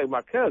feels like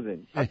my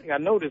cousin. I think I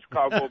know this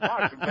cardboard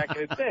box from back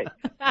in the day.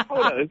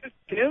 Hold on, is this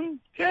Tim?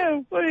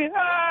 Tim, please.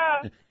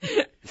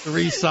 It's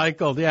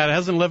recycled. Yeah, it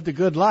hasn't lived a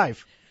good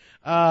life.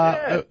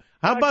 How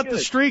about the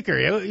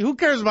streaker? Who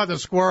cares about the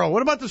squirrel?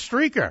 What about the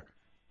streaker?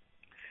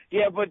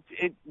 Yeah, but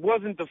it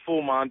wasn't the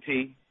full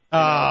Monty.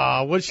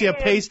 Would she have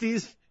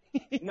pasties?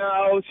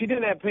 No, she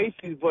didn't have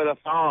pasties, but a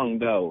thong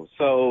though.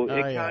 So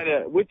it kind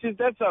of,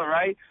 that's all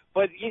right.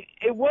 But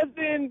it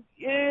wasn't.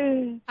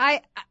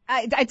 I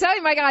tell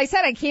you, Michael, I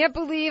said I can't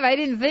believe I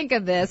didn't think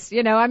of this.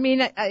 You know, I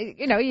mean,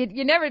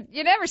 you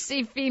never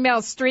see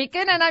females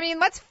streaking, and I mean,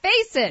 let's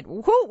face it.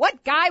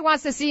 What guy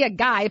wants to see a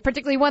guy,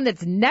 particularly one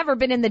that's never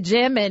been in the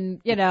gym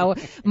and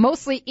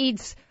mostly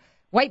eats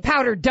white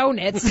powder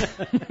donuts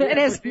and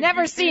has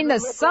never seen the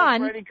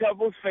sun. Freddie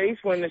Couples' face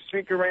when the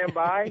streaker ran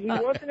by, he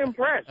wasn't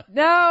impressed.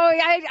 No,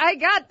 I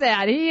got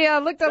that. He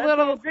looked a little. That's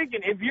what I'm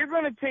thinking. If you're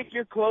going to take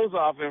your clothes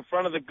off in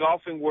front of the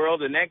golfing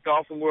world, and that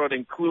golfing world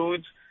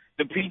includes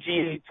the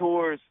PGA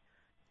Tour's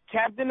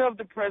captain of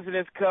the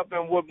President's Cup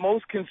and what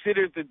most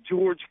considered the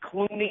George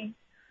Clooney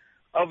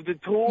of the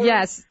tour.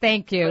 Yes,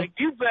 thank you. Like,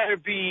 you better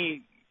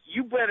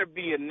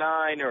be a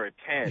 9 or a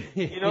 10.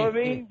 You know what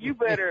I mean? You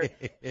better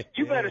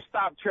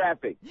stop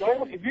traffic.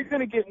 If you're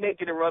gonna get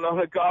naked and run on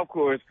a golf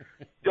course,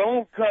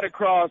 don't cut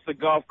across the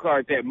golf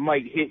cart that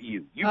might hit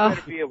you. You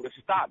better be able to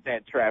stop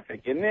that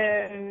traffic. And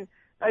then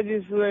I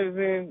just live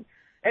in,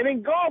 and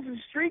in golf, the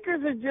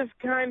streakers are just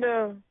kind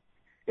of,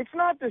 it's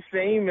not the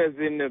same as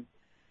in the,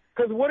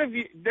 because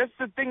that's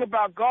the thing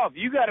about golf.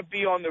 You got to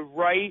be on the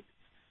right.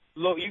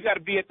 You got to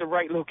be at the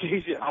right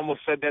location. I almost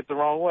said that the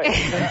wrong way,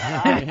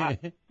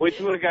 which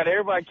would have got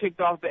everybody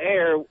kicked off the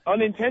air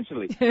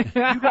unintentionally. You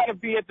got to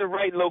be at the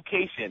right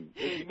location.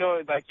 You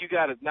know, like you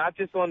got to not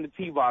just on the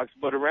tee box,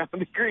 but around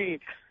the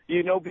green.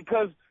 You know,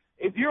 because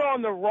if you're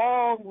on the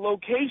wrong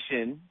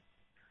location,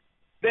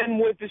 then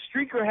what the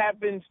streaker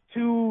happens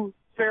 2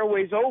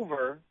 fairways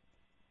over,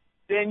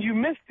 then you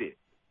missed it.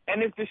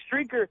 And if the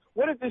streaker,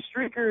 what if the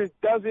streaker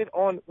does it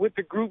with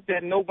the group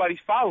that nobody's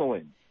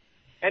following?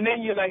 And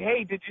then you're like,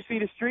 hey, did you see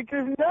the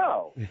streakers?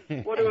 No.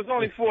 Well, there was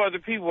only 4 other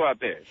people out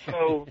there.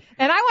 So,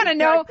 and I want to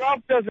know,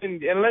 golf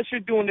doesn't, unless you're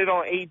doing it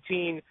on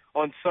 18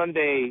 on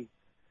Sunday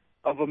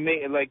of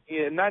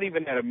not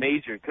even at a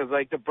major, because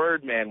like the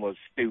Birdman was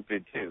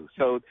stupid too.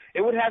 So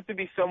it would have to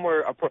be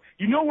somewhere.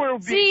 You know where it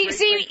would be?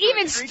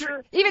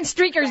 Even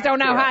streakers don't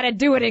know how to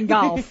do it in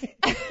golf.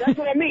 That's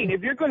what I mean.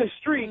 If you're going to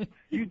streak,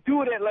 you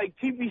do it at like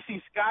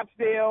TPC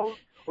Scottsdale.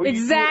 Or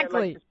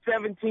exactly. You do it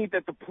at, like, the 17th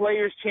at the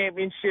Players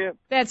Championship.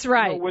 That's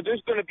right. You know, where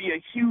there's going to be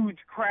a huge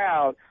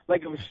crowd.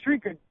 Like if a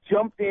streaker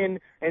jumped in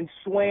and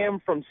swam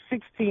from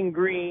 16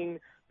 green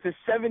to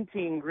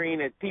 17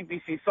 green at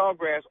TPC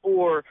Sawgrass,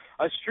 or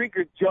a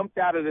streaker jumped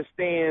out of the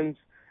stands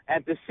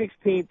at the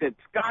 16th at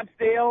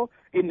Scottsdale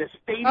in the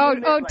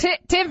stadium.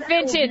 Tim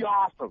Fincham.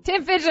 Awesome.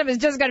 Tim Fincham is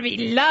just going to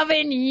be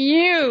loving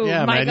you,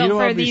 Michael, man,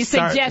 for these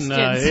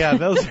suggestions.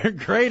 Those are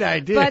great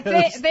ideas. But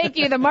thank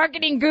you. The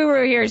marketing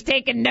guru here is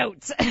taking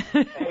notes.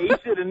 Hey, he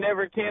should have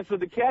never canceled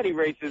the caddy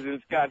races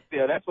in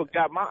Scottsdale. That's what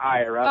got my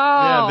ire up.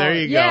 Oh, yeah, there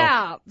you go.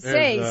 Yeah.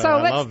 So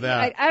I love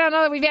that. I don't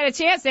know that we've had a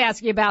chance to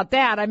ask you about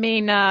that. I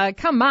mean,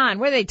 come on.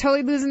 Were they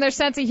totally losing their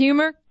sense of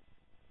humor?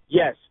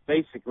 Yes,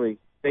 basically.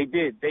 They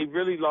did. They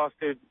really lost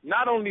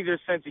not only their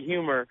sense of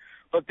humor,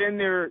 but then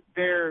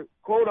their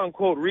quote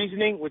unquote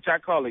reasoning, which I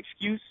call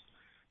excuse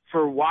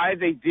for why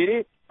they did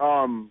it.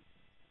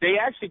 They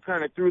actually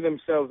kind of threw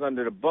themselves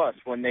under the bus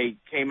when they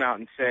came out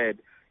and said,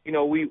 you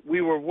know,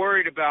 we were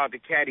worried about the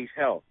caddy's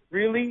health.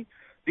 Really?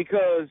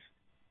 Because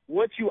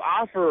what you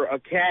offer a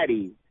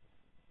caddy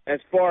as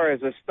far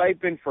as a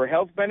stipend for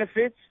health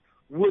benefits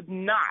would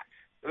not,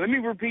 let me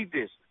repeat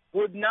this,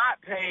 would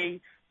not pay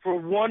for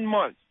 1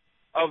 month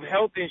of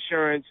health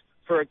insurance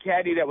for a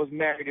caddy that was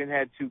married and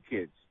had 2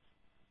 kids.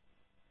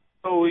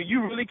 So are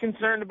you really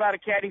concerned about a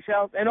caddy's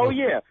health? And,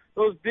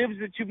 those bibs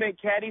that you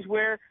make caddies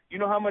wear, you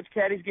know how much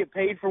caddies get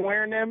paid for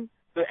wearing them?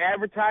 The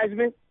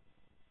advertisement?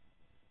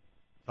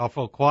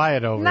 Awful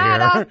quiet over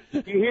here.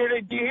 Do you hear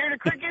the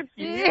crickets?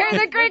 You hear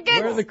the crickets?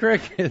 Where are the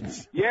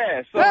crickets?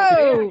 Yeah, so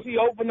they actually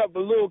open up a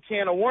little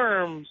can of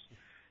worms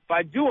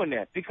by doing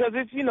that, because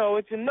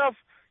it's enough.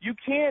 You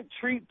can't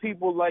treat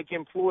people like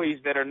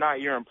employees that are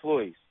not your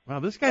employees. Wow,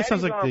 this guy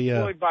sounds like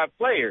employed by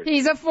players.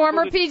 He's a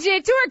former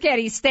PGA Tour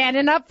caddy. He's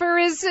standing up for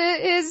his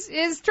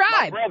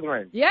tribe. My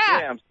brethren. Yeah,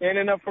 I'm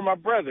standing up for my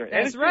brethren.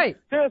 That's right.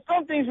 There are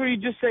some things where you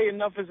just say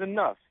enough is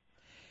enough.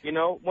 You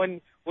know,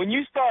 when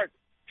you start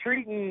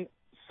treating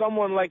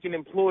someone like an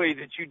employee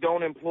that you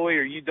don't employ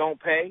or you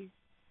don't pay,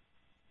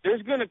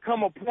 there's going to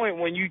come a point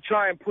when you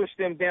try and push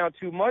them down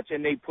too much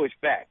and they push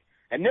back.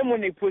 And then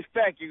when they push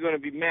back, you're going to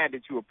be mad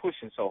that you were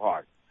pushing so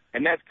hard.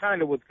 And that's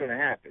kind of what's going to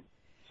happen.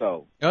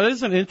 So it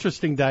is an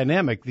interesting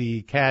dynamic,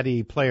 the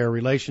caddy-player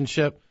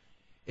relationship,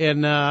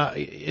 and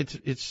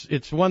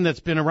it's one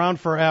that's been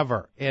around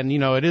forever. And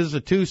it is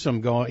a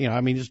twosome going.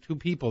 There's 2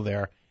 people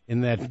there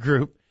in that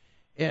group,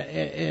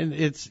 and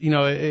it's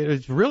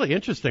it's really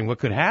interesting what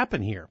could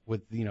happen here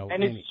with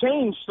And it's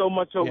changed so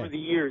much over the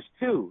years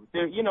too.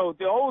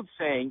 The old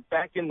saying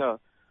back in the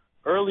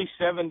early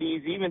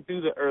 70s, even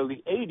through the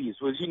early 80s,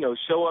 was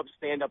show up,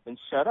 stand up, and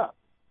shut up.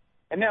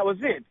 And that was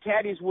it.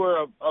 Caddies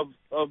were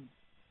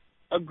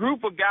a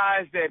group of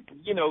guys that,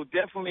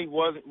 definitely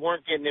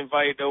weren't getting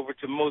invited over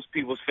to most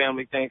people's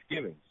family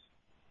Thanksgivings.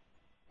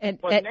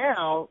 But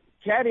now,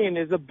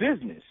 caddying is a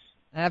business.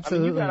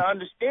 Absolutely. You got to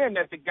understand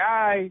that the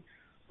guy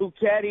who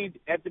caddied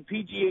at the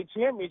PGA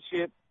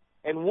Championship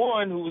and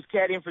won, who was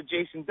caddying for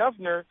Jason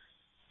Duffner,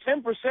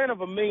 10% of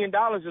 $1 million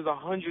is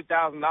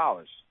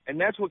 $100,000.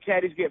 And that's what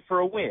caddies get for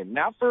a win.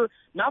 Not for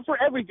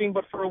everything,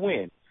 but for a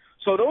win.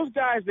 So those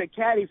guys that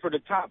caddy for the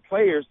top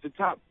players, the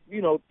top,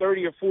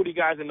 30 or 40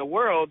 guys in the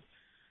world,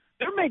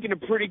 they're making a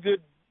pretty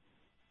good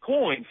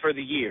coin for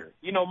the year.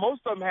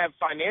 Most of them have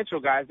financial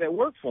guys that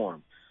work for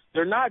them.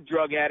 They're not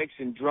drug addicts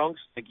and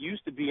drunks like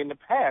used to be in the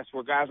past,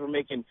 where guys were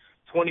making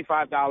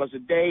 $25 a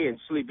day and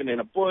sleeping in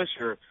a bush,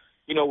 or,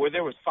 where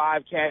there was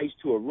 5 caddies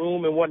to a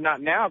room and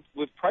whatnot. Now,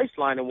 with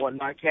Priceline and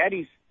whatnot,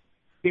 caddies,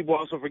 people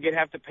also forget,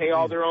 have to pay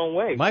all their own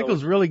way.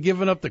 Michael's really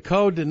giving up the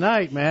code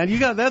tonight, man.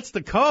 That's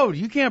the code.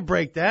 You can't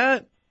break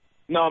that.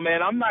 No,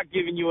 man, I'm not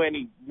giving you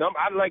any number.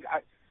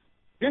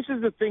 This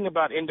is the thing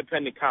about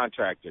independent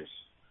contractors.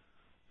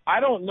 I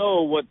don't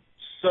know what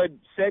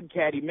said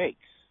caddy makes.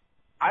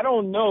 I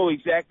don't know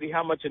exactly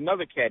how much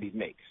another caddy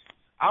makes.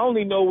 I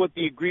only know what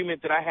the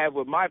agreement that I have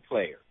with my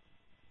player.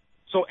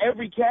 So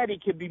every caddy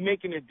could be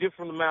making a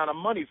different amount of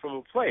money from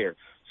a player.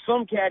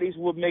 Some caddies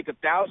would make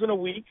 $1,000 a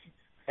week,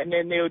 and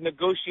then they would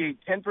negotiate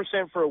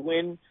 10% for a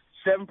win,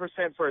 7%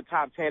 for a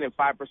top 10, and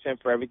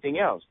 5% for everything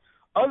else.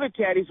 Other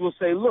caddies will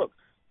say, look,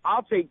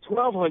 I'll take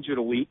 $1,200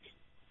 a week,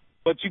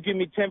 but you give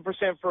me 10%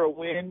 for a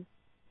win,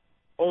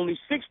 only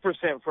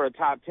 6% for a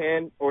top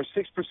 10, or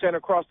 6%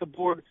 across the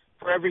board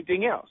for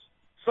everything else.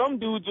 Some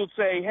dudes will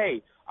say,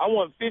 hey, I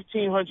want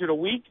 $1,500 a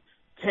week,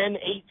 10,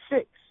 8,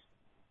 6.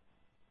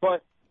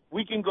 But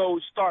we can go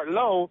start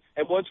low,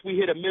 and once we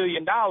hit $1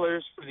 million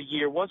for the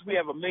year, once we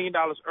have $1 million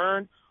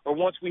earned, or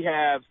once we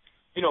have,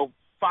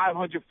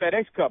 500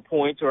 FedEx Cup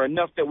points or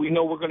enough that we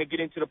know we're going to get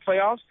into the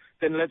playoffs,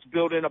 then let's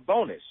build in a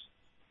bonus.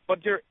 But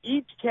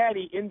each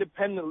caddy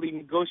independently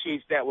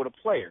negotiates that with a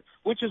player,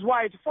 which is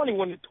why it's funny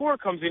when the tour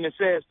comes in and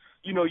says,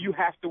 you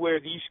have to wear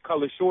these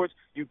color shorts,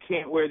 you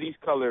can't wear these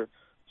color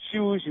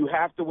shoes, you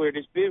have to wear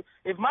this bib.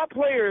 If my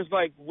player is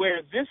like,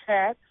 wear this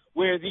hat,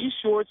 wear these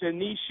shorts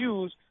and these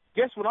shoes,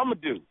 guess what I'm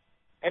going to do?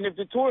 And if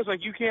the tour is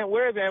like, you can't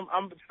wear them,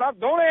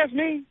 don't ask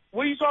me.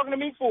 What are you talking to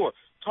me for?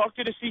 Talk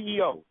to the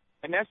CEO.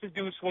 And that's the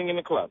dude swinging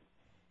the club.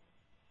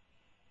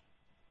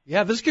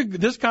 Yeah,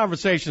 this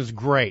conversation is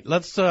great.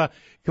 Let's can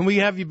we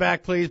have you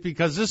back, please?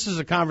 Because this is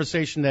a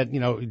conversation that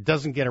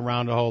doesn't get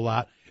around a whole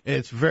lot.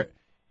 It's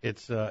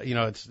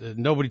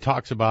nobody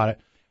talks about it.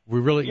 We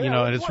really,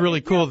 and it's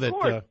really cool that.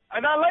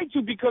 And I like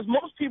to, because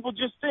most people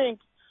just think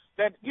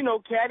that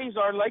caddies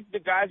are like the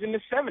guys in the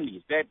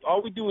 70s, that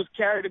all we do is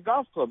carry the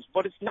golf clubs,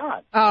 but it's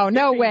not. Oh,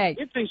 no way!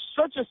 It's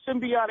such a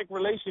symbiotic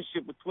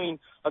relationship between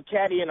a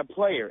caddy and a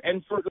player.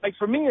 And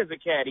for me as a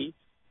caddy,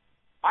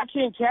 I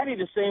can't caddy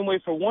the same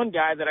way for one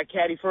guy that I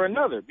caddy for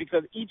another,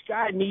 because each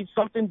guy needs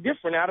something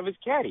different out of his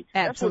caddy.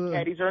 Absolutely. That's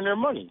what caddies earn their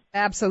money.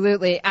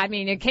 Absolutely. I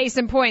mean, a case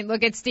in point,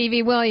 look at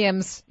Stevie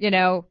Williams,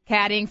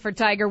 caddying for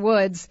Tiger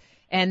Woods,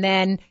 and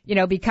then,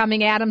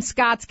 becoming Adam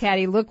Scott's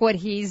caddy. Look what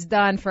he's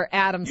done for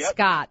Adam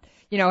Scott.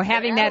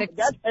 Having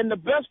and the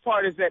best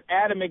part is that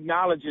Adam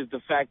acknowledges the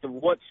fact of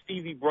what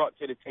Stevie brought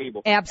to the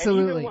table.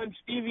 Absolutely. And even when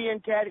Stevie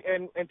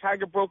and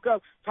Tiger broke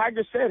up,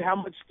 Tiger said how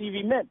much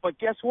Stevie meant. But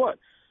guess what?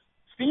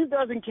 Steve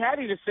doesn't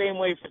caddy the same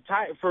way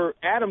for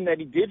Adam that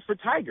he did for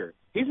Tiger.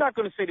 He's not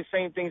going to say the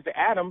same things to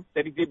Adam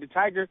that he did to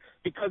Tiger,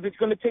 because it's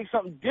going to take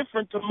something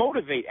different to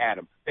motivate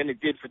Adam than it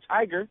did for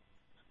Tiger.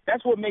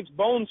 That's what makes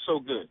Bones so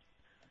good.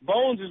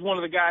 Bones is one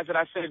of the guys that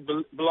I said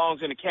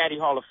belongs in the Caddy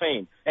Hall of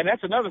Fame. And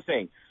that's another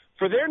thing.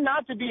 For there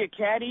not to be a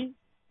caddy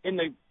in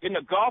the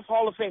Golf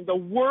Hall of Fame, the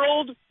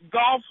World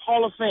Golf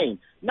Hall of Fame,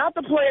 not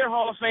the Player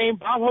Hall of Fame.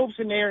 Bob Hope's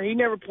in there. He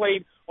never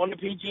played on the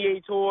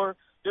PGA Tour.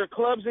 There are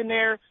clubs in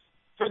there.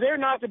 For there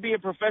not to be a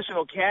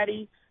professional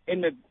caddy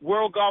in the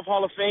World Golf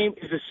Hall of Fame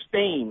is a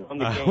stain on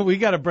the game. We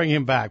got to bring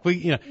him back.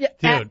 Dude,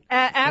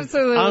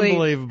 absolutely,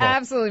 unbelievable.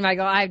 Absolutely,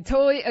 Michael. I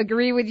totally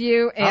agree with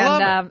you,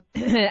 and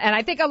and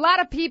I think a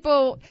lot of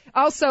people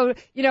also,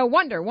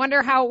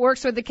 wonder how it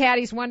works with the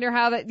caddies, wonder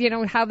how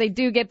that, how they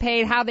do get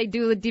paid, how they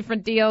do the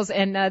different deals,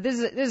 and this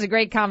is a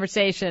great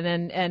conversation,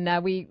 and I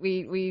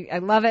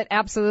love it.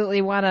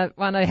 Absolutely want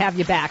to have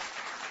you back.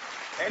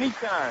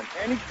 Anytime.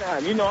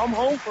 I'm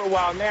home for a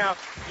while now,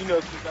 since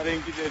I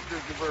didn't get that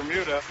trip to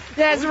Bermuda.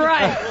 That's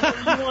right.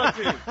 Whatever you want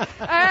to.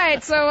 All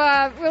right,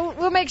 so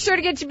we'll make sure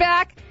to get you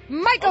back.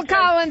 Michael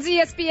Collins,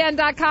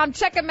 ESPN.com.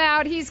 Check him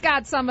out. He's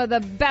got some of the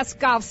best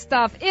golf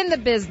stuff in the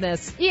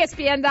business.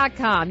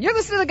 ESPN.com. You're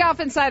listening to the Golf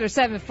Insider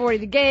 740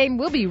 The Game.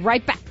 We'll be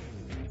right back.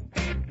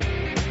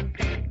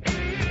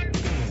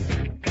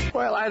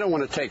 Well, I don't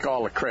want to take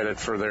all the credit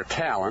for their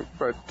talent,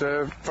 but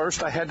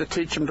first I had to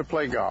teach them to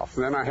play golf.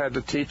 Then I had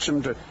to teach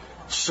them to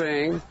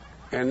sing,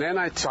 and then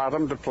I taught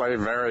them to play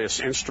various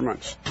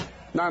instruments,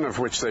 none of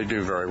which they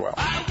do very well.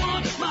 I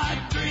want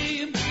my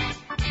dream.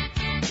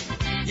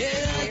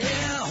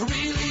 Yeah,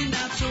 really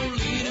not so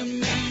leading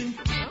me.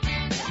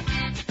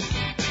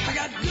 I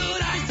got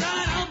good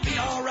eyesight, I'll be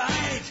all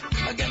right.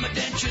 I got my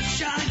dentures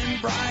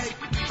shining bright.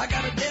 I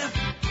got a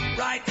deaf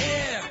right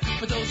ear.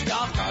 For those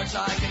golf carts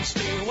I can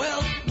steer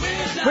well.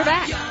 We're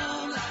back.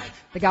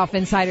 The Golf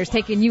Insider's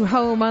taking you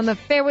home on the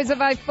fairways of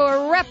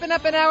I-4, wrapping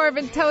up an hour of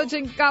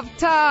intelligent golf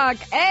talk.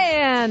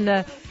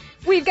 And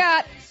we've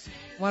got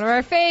one of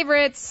our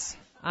favorites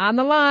on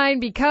the line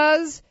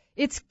because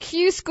it's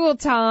Q School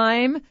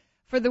time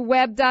for the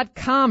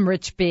web.com,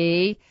 Rich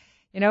B.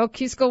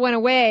 Q School went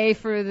away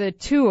for the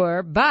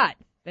tour, but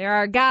there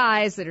are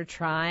guys that are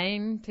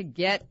trying to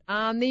get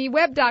on the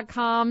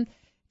web.com.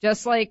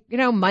 Just like,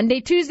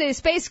 Monday, Tuesday,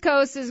 Space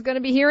Coast is going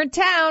to be here in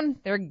town.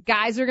 Their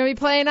guys are going to be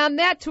playing on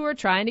that tour,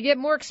 trying to get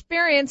more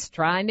experience,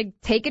 trying to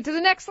take it to the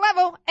next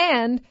level.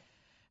 And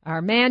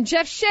our man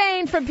Jeff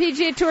Shane from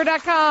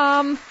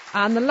PGAtour.com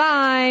on the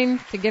line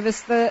to give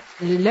us the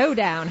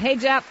lowdown. Hey,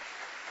 Jeff.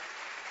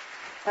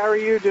 How are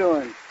you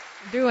doing?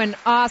 Doing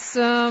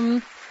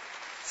awesome.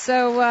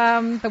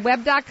 So the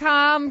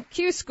web.com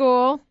Q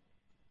School,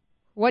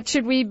 what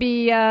should we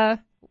be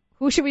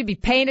who should we be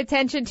paying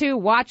attention to,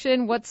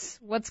 watching? What's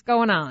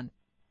going on?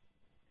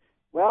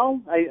 Well,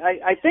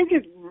 I think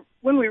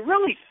when we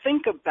really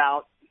think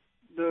about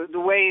the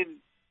way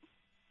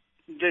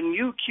the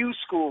new Q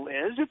School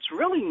is, it's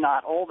really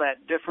not all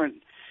that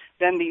different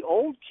than the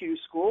old Q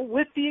School,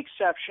 with the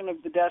exception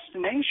of the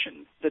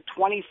destination. The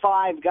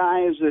 25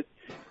 guys that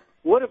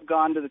would have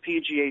gone to the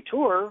PGA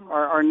Tour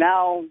are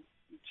now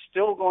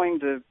still going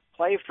to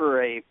play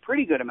for a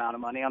pretty good amount of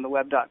money on the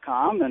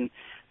web.com, and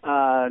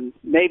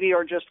maybe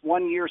are just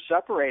 1 year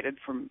separated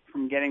from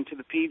getting to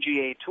the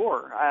PGA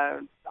Tour.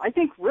 I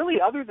think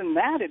really other than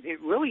that,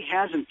 it really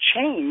hasn't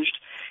changed.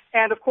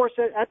 And of course,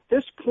 at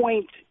this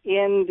point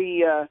in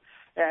the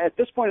at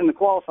this point in the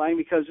qualifying,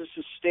 because this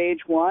is stage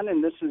one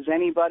and this is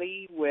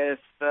anybody with,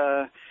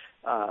 a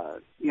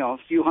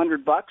few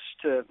 $100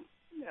 to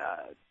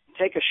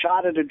take a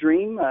shot at a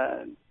dream,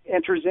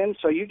 enters in.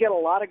 So you get a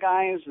lot of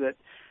guys that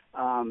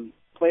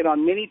played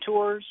on mini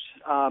tours,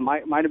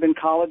 might have been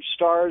college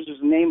stars. There's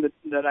a name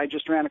that I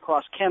just ran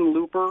across, Ken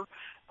Looper,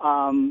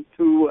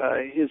 who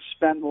has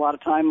spent a lot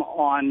of time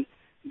on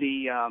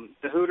the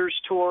Hooters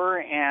Tour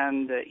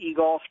and the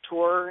eGolf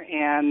Tour.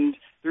 And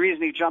the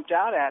reason he jumped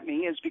out at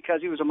me is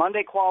because he was a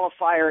Monday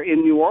qualifier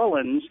in New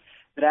Orleans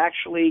that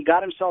actually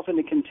got himself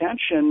into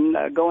contention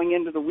going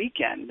into the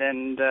weekend.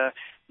 And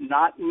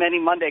not many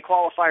Monday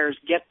qualifiers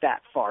get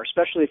that far,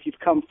 especially if you've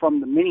come from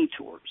the mini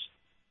tours.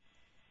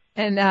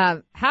 And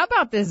how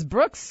about this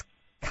Brooks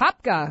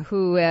Koepka,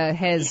 who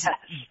has,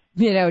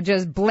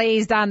 just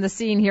blazed on the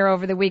scene here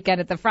over the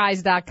weekend at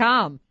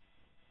thefries.com?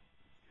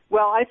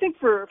 Well, I think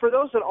for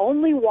those that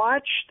only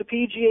watch the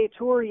PGA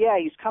Tour,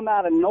 he's come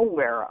out of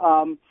nowhere.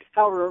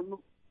 However,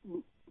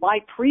 my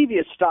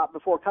previous stop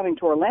before coming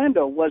to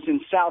Orlando was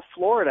in South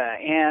Florida,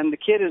 and the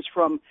kid is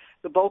from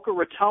the Boca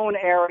Raton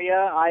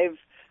area. I've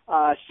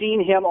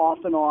seen him off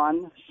and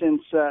on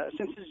since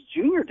his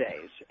junior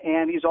days,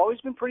 and he's always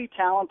been pretty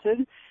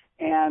talented,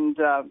 and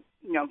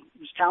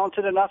was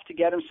talented enough to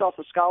get himself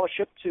a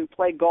scholarship to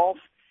play golf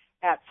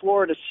at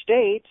Florida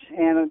State,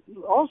 and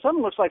all of a sudden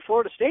it looks like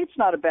Florida State's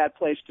not a bad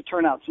place to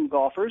turn out some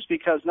golfers,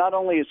 because not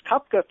only is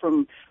Koepka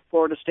from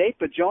Florida State,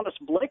 but Jonas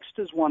Blixt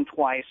has won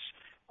twice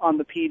on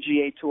the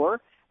PGA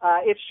Tour.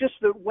 It's just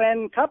that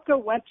when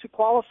Koepka went to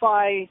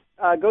qualify,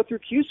 go through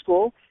Q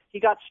School, he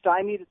got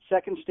stymied at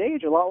second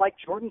stage, a lot like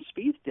Jordan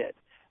Spieth did.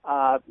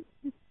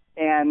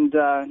 In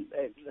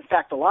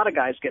fact, a lot of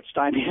guys get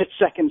stymied at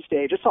second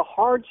stage. It's a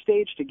hard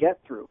stage to get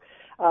through.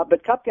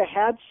 But Koepka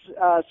had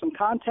some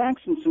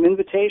contacts and some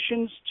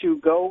invitations to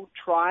go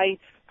try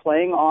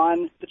playing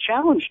on the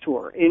Challenge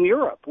Tour in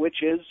Europe,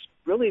 which is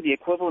really the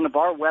equivalent of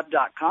our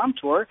Web.com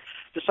tour.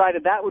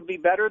 Decided that would be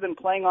better than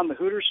playing on the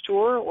Hooters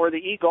Tour or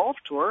the eGolf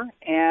Tour,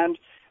 and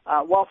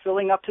while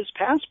filling up his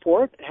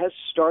passport, has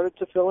started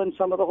to fill in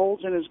some of the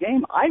holes in his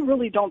game. I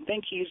really don't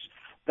think he's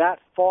that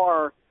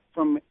far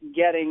from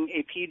getting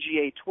a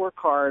PGA Tour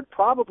card,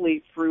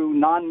 probably through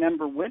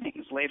non-member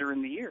winnings later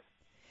in the year.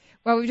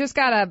 Well, we've just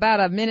got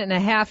about a minute and a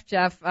half,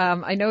 Jeff.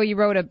 I know you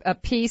wrote a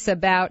piece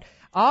about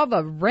all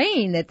the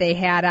rain that they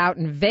had out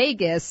in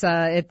Vegas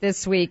at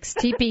this week's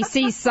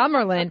TPC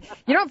Summerlin.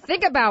 You don't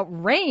think about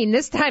rain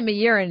this time of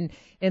year in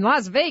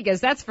Las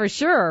Vegas, that's for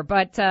sure.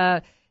 But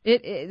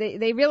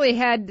they really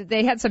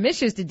had some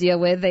issues to deal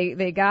with.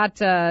 They got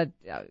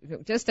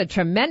just a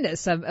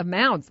tremendous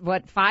amount,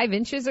 5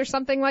 inches or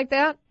something like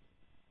that?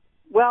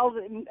 Well,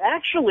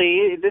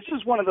 actually, this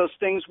is one of those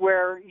things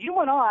where you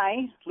and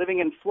I, living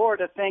in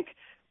Florida, think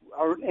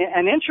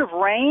an inch of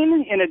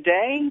rain in a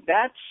day,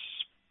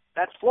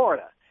 that's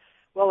Florida.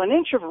 Well, an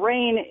inch of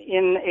rain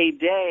in a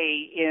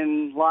day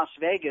in Las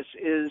Vegas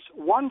is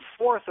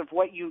 1/4 of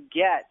what you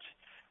get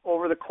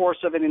over the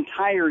course of an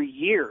entire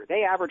year.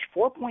 They average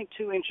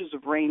 4.2 inches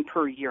of rain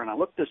per year, and I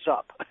looked this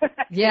up.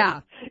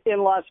 Yeah.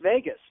 in Las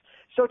Vegas.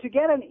 So to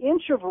get an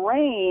inch of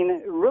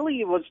rain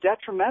really was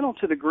detrimental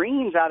to the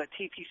greens out at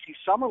TPC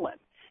Summerlin.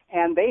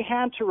 And they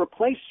had to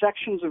replace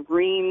sections of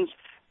greens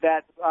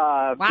that,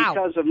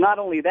 because of not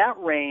only that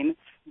rain,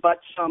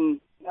 but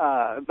some,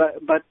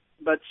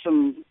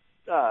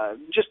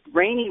 just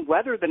rainy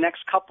weather the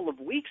next couple of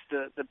weeks.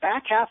 The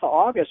back half of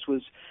August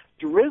was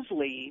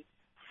drizzly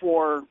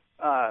for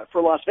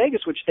Las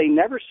Vegas, which they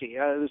never see.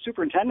 The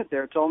superintendent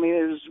there told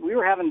me we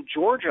were having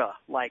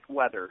Georgia-like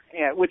weather,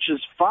 which is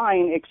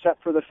fine,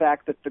 except for the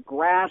fact that the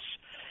grass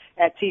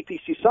at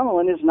TPC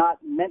Summerlin is not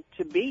meant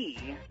to be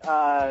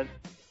drenched.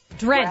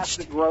 Grass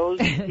that grows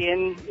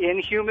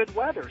in humid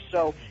weather.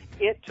 So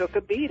it took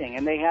a beating,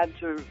 and they had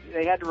to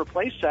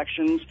replace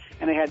sections,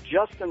 and they had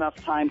just enough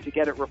time to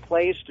get it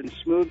replaced and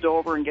smoothed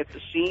over and get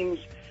the seams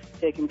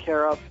taken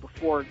care of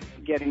before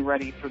getting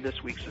ready for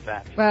this week's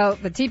event. Well,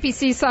 the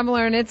TPC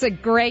Summerlin, it's a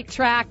great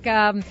track.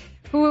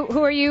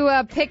 Who are you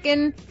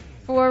picking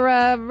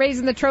for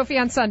raising the trophy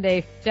on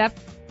Sunday, Jeff?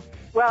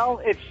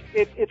 Well,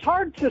 it's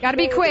hard to. Got to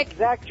be quick.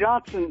 Zach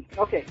Johnson.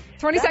 Okay.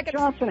 20 Zach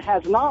seconds. Johnson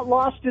has not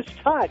lost his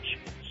touch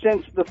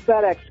since the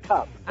FedEx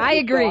Cup. I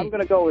agree. So I'm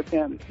going to go with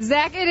him.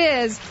 Zach, it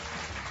is.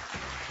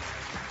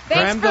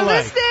 Thanks for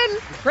listening.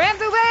 Graham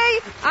DeLay.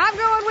 I'm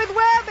going with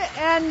Webb.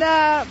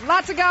 And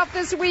lots of golf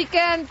this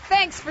weekend.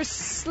 Thanks for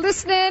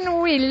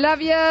listening. We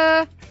love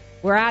you.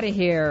 We're out of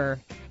here.